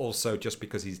by, but also just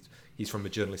because he's from a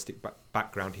journalistic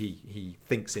background, he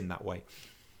thinks in that way.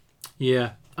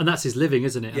 Yeah, and that's his living,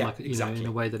 isn't it? Yeah, and exactly. In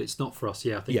a way that it's not for us.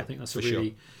 Yeah, I think that's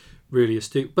really, sure. really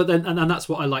astute. But then, and that's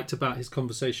what I liked about his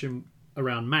conversation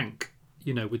around Mank,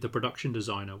 with the production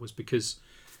designer, was because,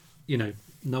 no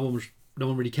one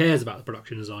really cares about the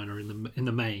production designer in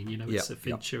the main. It's a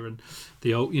Fincher and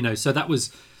the old, So that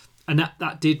was, and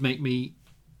that did make me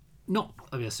not.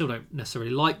 I mean, I still don't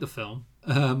necessarily like the film.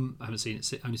 I haven't seen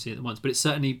it. Only seen it once, but it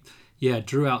certainly,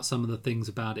 drew out some of the things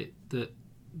about it that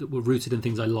were rooted in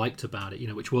things I liked about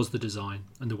it. Which was the design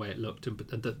and the way it looked, and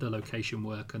the location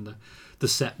work and the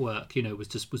set work.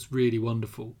 Was really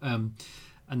wonderful.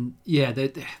 And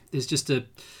there's just I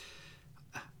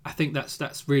think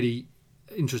that's really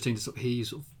interesting to he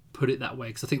sort of put it that way,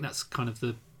 because I think that's kind of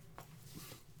the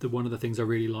one of the things I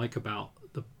really like about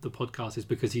the podcast is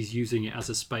because he's using it as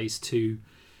a space to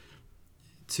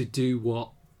do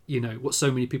what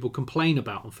so many people complain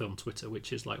about on film Twitter,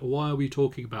 which is like, why are we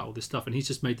talking about all this stuff? And he's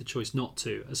just made the choice not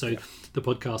to. So the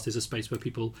podcast is a space where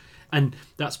people, and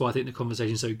that's why I think the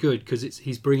conversation is so good, because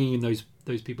he's bringing in those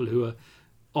people who are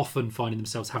often finding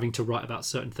themselves having to write about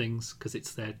certain things because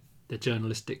it's their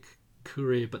journalistic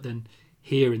career, but then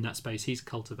here in that space he's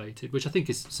cultivated, which I think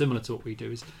is similar to what we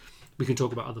do, is we can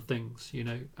talk about other things,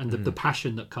 and the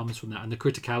passion that comes from that and the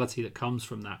criticality that comes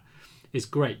from that is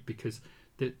great, because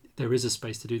there is a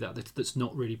space to do that's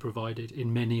not really provided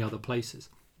in many other places,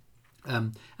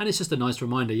 and it's just a nice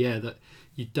reminder that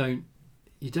you don't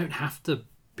have to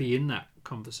be in that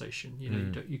conversation.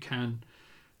 You can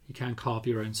carve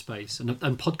your own space, and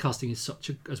podcasting is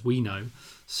as we know,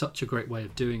 such a great way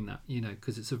of doing that.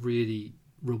 Because it's a really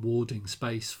rewarding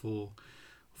space for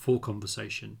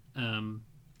conversation, and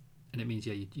it means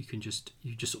you just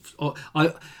sort of.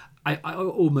 I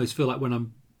almost feel like when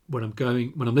I'm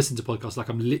listening to podcasts, like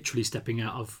I'm literally stepping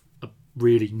out of a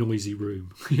really noisy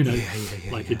room.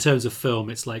 In terms of film,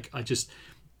 it's like I take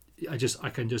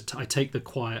the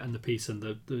quiet and the peace and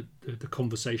the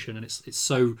conversation, and it's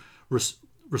so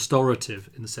restorative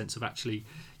in the sense of actually,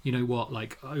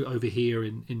 like over here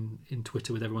in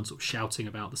Twitter with everyone sort of shouting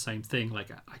about the same thing,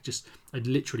 like I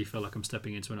literally feel like I'm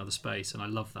stepping into another space, and I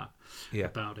love that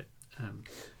about it. And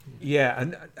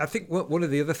I think one of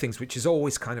the other things, which is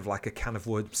always kind of like a can of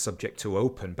worms subject to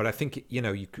open, but I think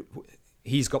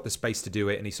he's got the space to do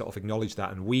it, and he sort of acknowledged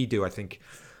that, and we do, I think,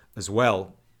 as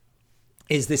well,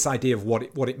 is this idea of what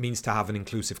it means to have an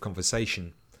inclusive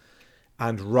conversation.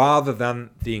 And rather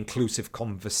than the inclusive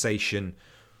conversation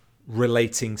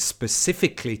relating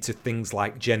specifically to things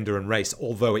like gender and race,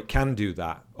 although it can do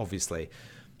that, obviously,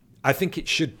 I think it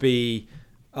should be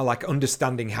like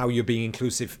understanding how you're being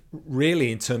inclusive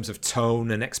really in terms of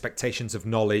tone and expectations of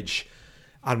knowledge,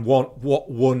 and what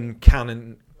one can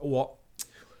and what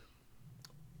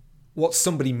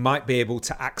somebody might be able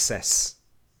to access,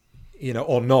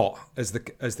 or not, as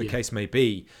the case may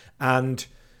be. And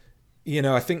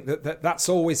I think that's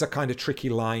always a kind of tricky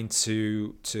line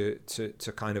to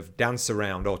kind of dance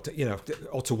around, or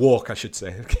to walk, I should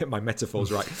say, get my metaphors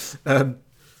right.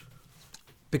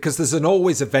 Because there's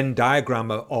always a Venn diagram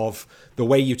of the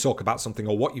way you talk about something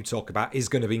or what you talk about is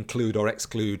going to include or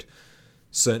exclude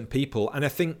certain people. And I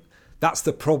think that's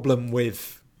the problem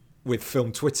with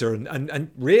film Twitter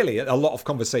and really a lot of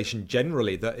conversation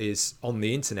generally that is on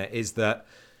the internet, is that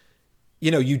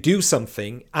you do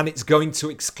something and it's going to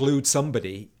exclude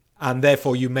somebody, and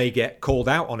therefore you may get called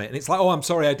out on it. And it's like, oh, I'm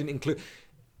sorry, I didn't include.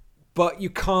 But you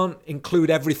can't include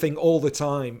everything all the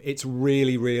time. It's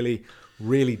really, really,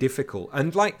 really difficult.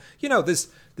 And there's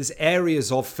there's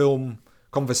areas of film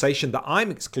conversation that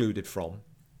I'm excluded from,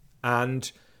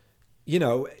 and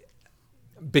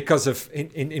because of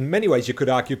in many ways you could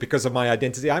argue because of my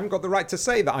identity, I haven't got the right to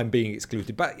say that I'm being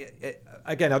excluded. But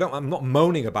again, I'm not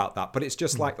moaning about that, but it's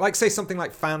just like say something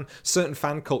like certain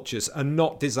fan cultures are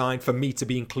not designed for me to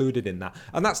be included in that,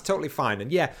 and that's totally fine.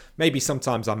 And yeah, maybe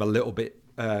sometimes I'm a little bit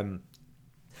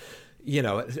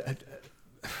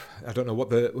I don't know what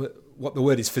the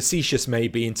word is, facetious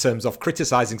maybe, in terms of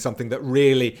criticizing something that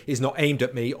really is not aimed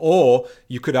at me, or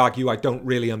you could argue I don't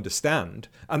really understand,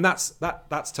 and that's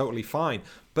totally fine.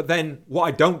 But then what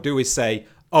I don't do is say,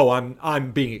 oh,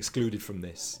 I'm being excluded from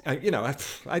this.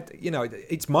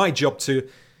 It's my job to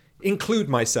include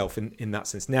myself in that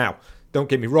sense. Now, don't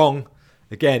get me wrong.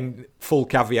 Again, full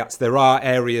caveats. There are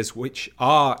areas which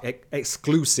are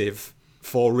exclusive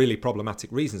for really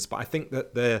problematic reasons, but I think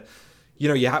that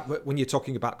you have, when you're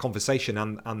talking about conversation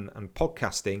and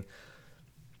podcasting,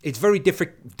 it's very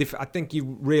different. I think you're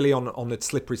really on a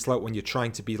slippery slope when you're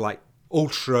trying to be like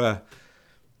ultra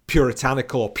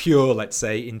puritanical or pure, let's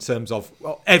say, in terms of,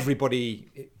 well,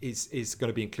 everybody is going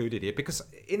to be included here, because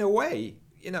in a way,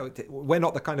 we're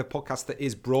not the kind of podcast that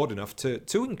is broad enough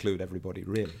to include everybody,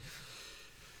 really.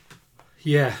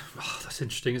 Yeah, that's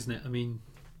interesting, isn't it? I mean,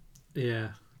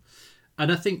 yeah,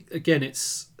 and I think again,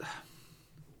 it's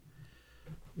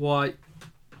why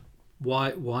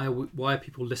are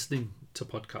people listening to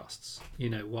podcasts?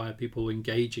 Why are people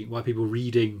engaging? Why are people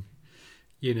reading?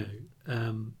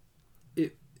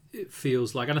 It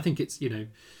feels like, and I think it's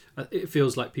it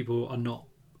feels like people are not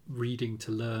reading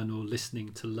to learn or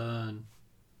listening to learn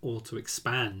or to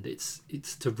expand. It's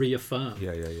to reaffirm,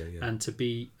 and to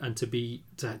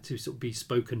sort of be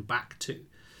spoken back to.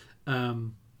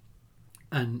 And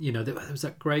there was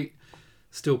that great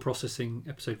still processing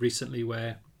episode recently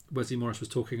where Wesley Morris was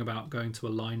talking about going to a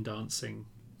line dancing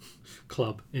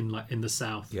club in the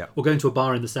South, or going to a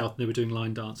bar in the South and they were doing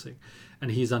line dancing,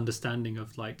 and his understanding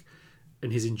of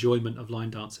and his enjoyment of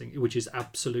line dancing, which is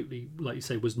absolutely, like you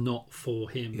say, was not for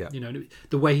him.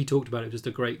 The way he talked about it was just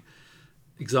a great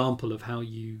example of how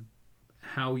you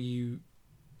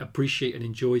appreciate and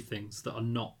enjoy things that are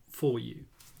not for you.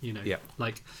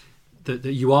 Like that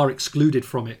you are excluded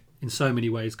from it in so many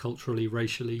ways, culturally,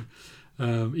 racially,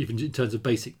 even in terms of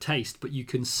basic taste, but you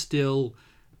can still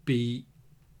be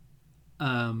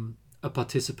a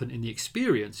participant in the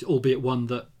experience, albeit one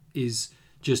that is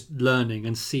just learning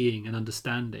and seeing and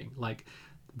understanding. Like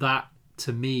that,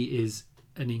 to me, is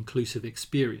an inclusive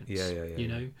experience.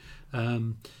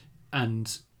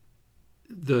 And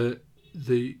the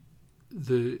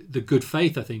good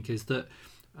faith, I think, is that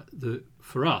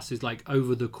for us is like,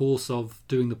 over the course of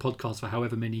doing the podcast for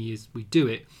however many years we do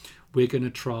it, we're going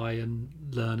to try and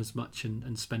learn as much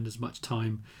and spend as much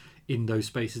time in those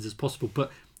spaces as possible.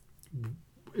 But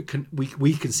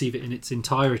we conceive it in its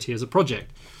entirety as a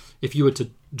project. If you were to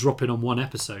drop in on one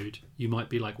episode, you might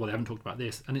be like, well, they haven't talked about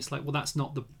this, and it's like, well, that's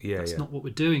not not what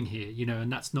we're doing here,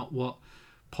 and that's not what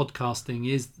podcasting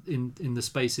is in the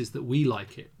spaces that we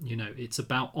like it. It's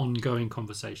about ongoing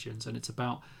conversations, and it's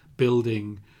about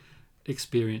building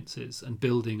experiences and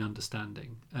building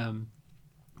understanding.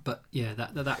 But yeah,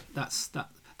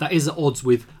 that is at odds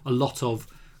with a lot of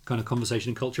kind of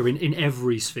conversation and culture in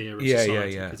every sphere of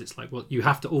society, because it's like, well, you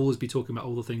have to always be talking about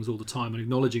all the things all the time and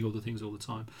acknowledging all the things all the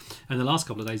time. And the last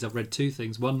couple of days I've read two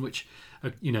things, one which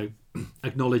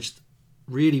acknowledged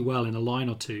really well in a line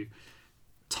or two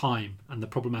time and the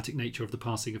problematic nature of the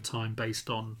passing of time, based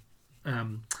on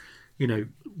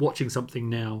watching something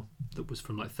now that was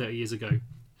from like 30 years ago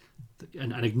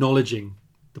and acknowledging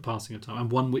the passing of time,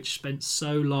 and one which spent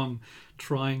so long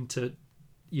trying to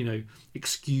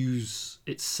excuse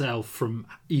itself from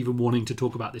even wanting to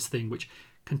talk about this thing, which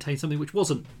contained something which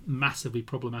wasn't massively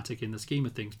problematic in the scheme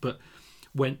of things, but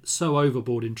went so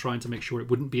overboard in trying to make sure it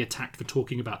wouldn't be attacked for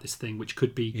talking about this thing, which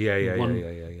could be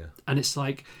And it's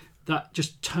like, that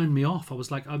just turned me off. I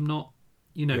was like, I'm not,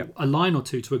 a line or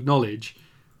two to acknowledge,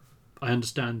 I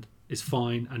understand, is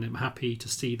fine, and I'm happy to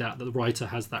see that the writer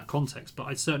has that context, but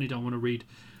I certainly don't want to read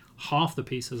half the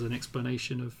piece as an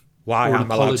explanation of why I'm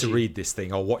allowed to read this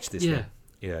thing or watch this thing.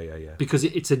 Because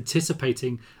it's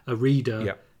anticipating a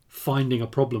reader finding a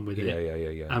problem with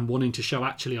it and wanting to show,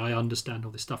 actually, I understand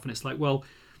all this stuff. And it's like, well,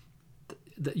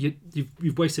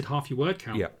 you've wasted half your word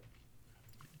count.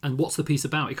 And what's the piece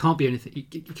about? It can't be anything.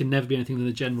 It can never be anything than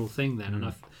the general thing then.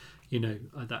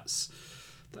 And that's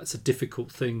a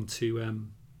difficult thing to.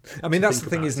 I mean, that's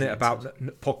the thing, isn't it, about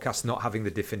podcasts not having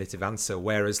the definitive answer?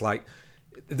 Whereas, like,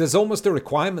 there's almost a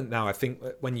requirement now, I think,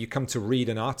 when you come to read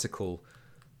an article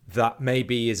that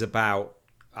maybe is about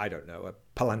I don't know, a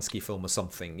Polanski film or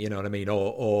something, you know what I mean?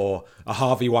 Or a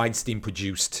Harvey Weinstein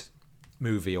produced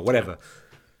movie or whatever.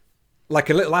 Like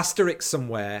a little asterisk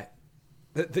somewhere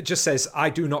that just says, I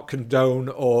do not condone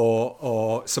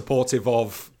or supportive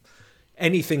of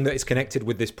anything that is connected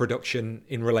with this production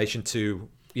in relation to,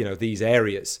 you know, these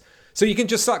areas. So you can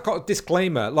just got a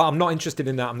disclaimer, like, I'm not interested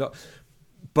in that. I'm not,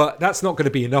 but that's not going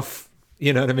to be enough,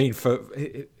 you know what I mean, for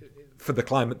the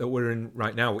climate that we're in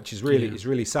right now, which is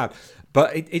really sad.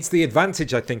 But it's the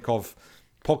advantage, I think, of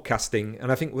podcasting,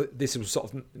 and I think this was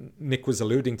sort of, Nick was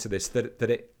alluding to this, that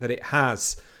it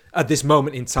has at this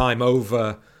moment in time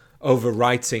over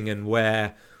writing, and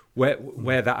where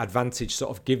that advantage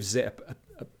sort of gives it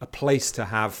a place to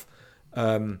have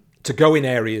to go in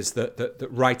areas that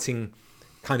writing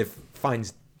kind of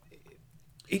finds.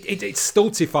 It's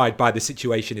stultified by the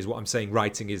situation, is what I'm saying.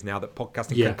 Writing is now, that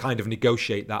podcasting can kind of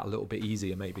negotiate that a little bit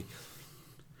easier, maybe.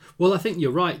 Well, I think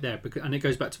you're right there, and it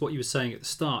goes back to what you were saying at the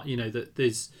start. You know, that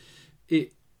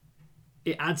it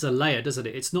adds a layer, doesn't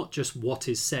it? It's not just what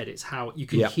is said; it's how you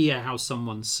can hear how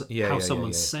someone's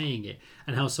saying it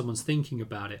and how someone's thinking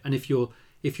about it. And if you're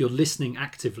listening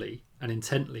actively and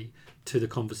intently to the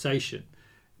conversation,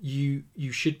 you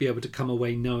should be able to come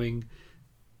away knowing,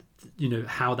 you know,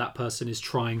 how that person is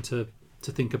trying to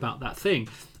think about that thing.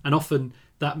 And often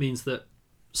that means that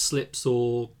slips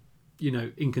or, you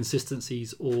know,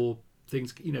 inconsistencies or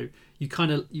things, you know,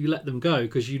 you let them go,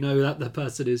 because you know that the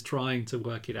person is trying to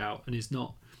work it out and is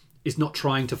not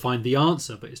trying to find the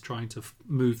answer, but is trying to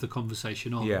move the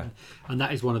conversation on. And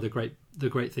that is one of the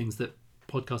great things that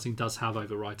podcasting does have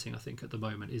over writing, I think, at the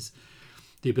moment, is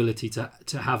the ability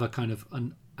to have a kind of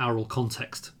an oral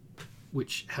context,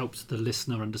 which helps the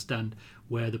listener understand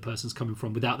where the person's coming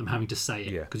from without them having to say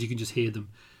it, because you can just hear them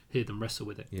wrestle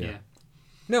with it.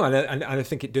 No, and I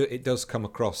think it does come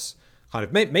across kind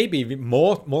of maybe even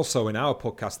more so in our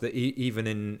podcast that even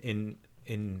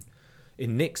in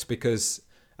Nick's, because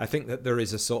I think that there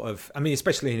is a sort of, I mean,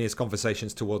 especially in his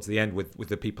conversations towards the end with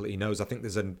the people that he knows, I think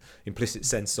there's an implicit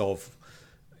sense of,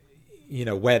 you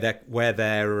know, where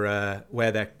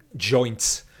their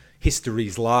joint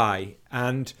histories lie,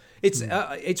 and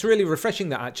it's really refreshing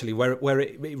that actually where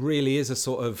it really is a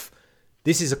sort of,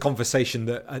 this is a conversation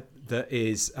that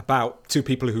is about two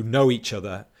people who know each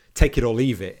other, take it or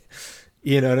leave it,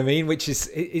 you know what I mean, which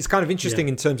is kind of interesting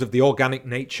in terms of the organic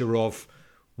nature of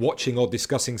watching or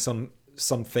discussing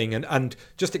something and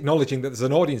just acknowledging that there's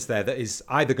an audience there that is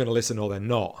either going to listen or they're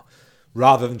not,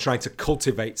 rather than trying to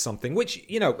cultivate something, which,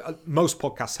 you know, most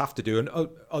podcasts have to do, and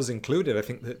us included. I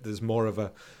think that there's more of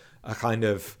a kind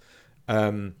of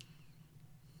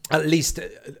at least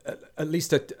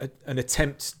an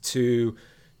attempt to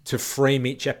frame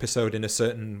each episode in a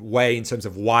certain way in terms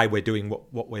of why we're doing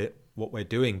what we're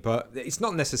doing, but it's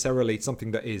not necessarily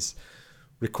something that is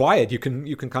required. You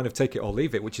can kind of take it or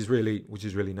leave it, which is really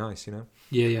nice, you know.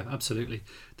 Yeah, absolutely.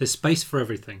 There's space for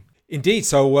everything. Indeed.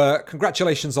 So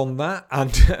congratulations on that,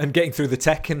 and getting through the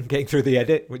tech and getting through the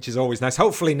edit, which is always nice.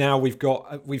 Hopefully now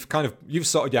you've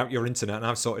sorted out your internet and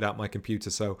I've sorted out my computer,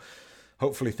 so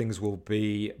hopefully things will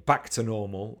be back to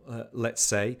normal, let's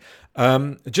say.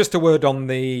 Just a word on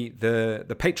the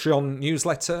Patreon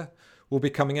newsletter will be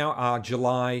coming out, our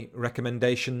July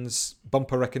recommendations,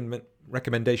 bumper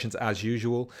recommendations as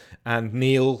usual, and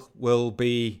Neil will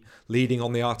be leading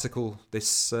on the article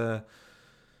this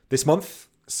month.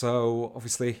 So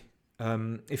obviously,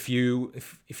 if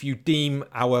you deem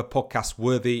our podcast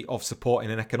worthy of support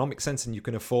in an economic sense and you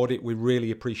can afford it, we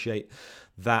really appreciate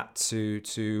that to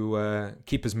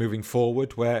keep us moving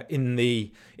forward. We're in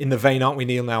the vein, aren't we,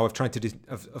 Neil, now of trying to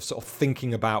of sort of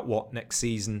thinking about what next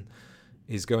season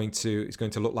is going to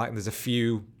look like, and there's a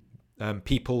few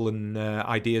people and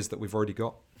ideas that we've already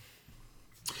got.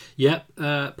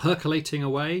 Percolating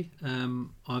away.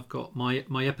 I've got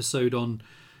my episode on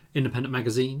independent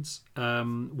magazines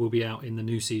will be out in the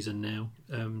new season now,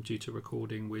 due to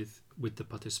recording with the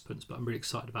participants, but I'm really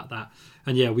excited about that.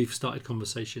 And we've started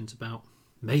conversations about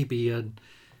maybe an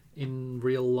in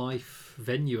real life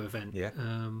venue event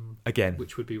again,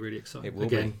 which would be really exciting. It will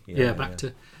again be.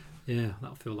 To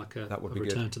that'll feel like a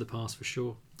return to the past for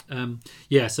sure.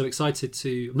 So excited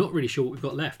to. I'm not really sure what we've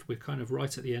got left. We're kind of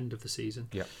right at the end of the season.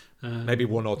 Maybe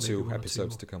one or two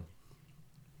episodes to come.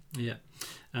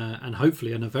 And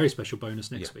hopefully, and a very special bonus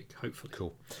next week. Hopefully,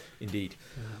 cool, indeed.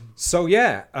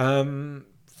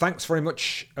 Thanks very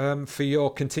much for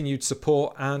your continued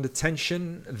support and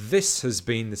attention. This has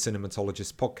been the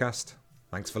Cinematologist Podcast.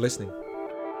 Thanks for listening.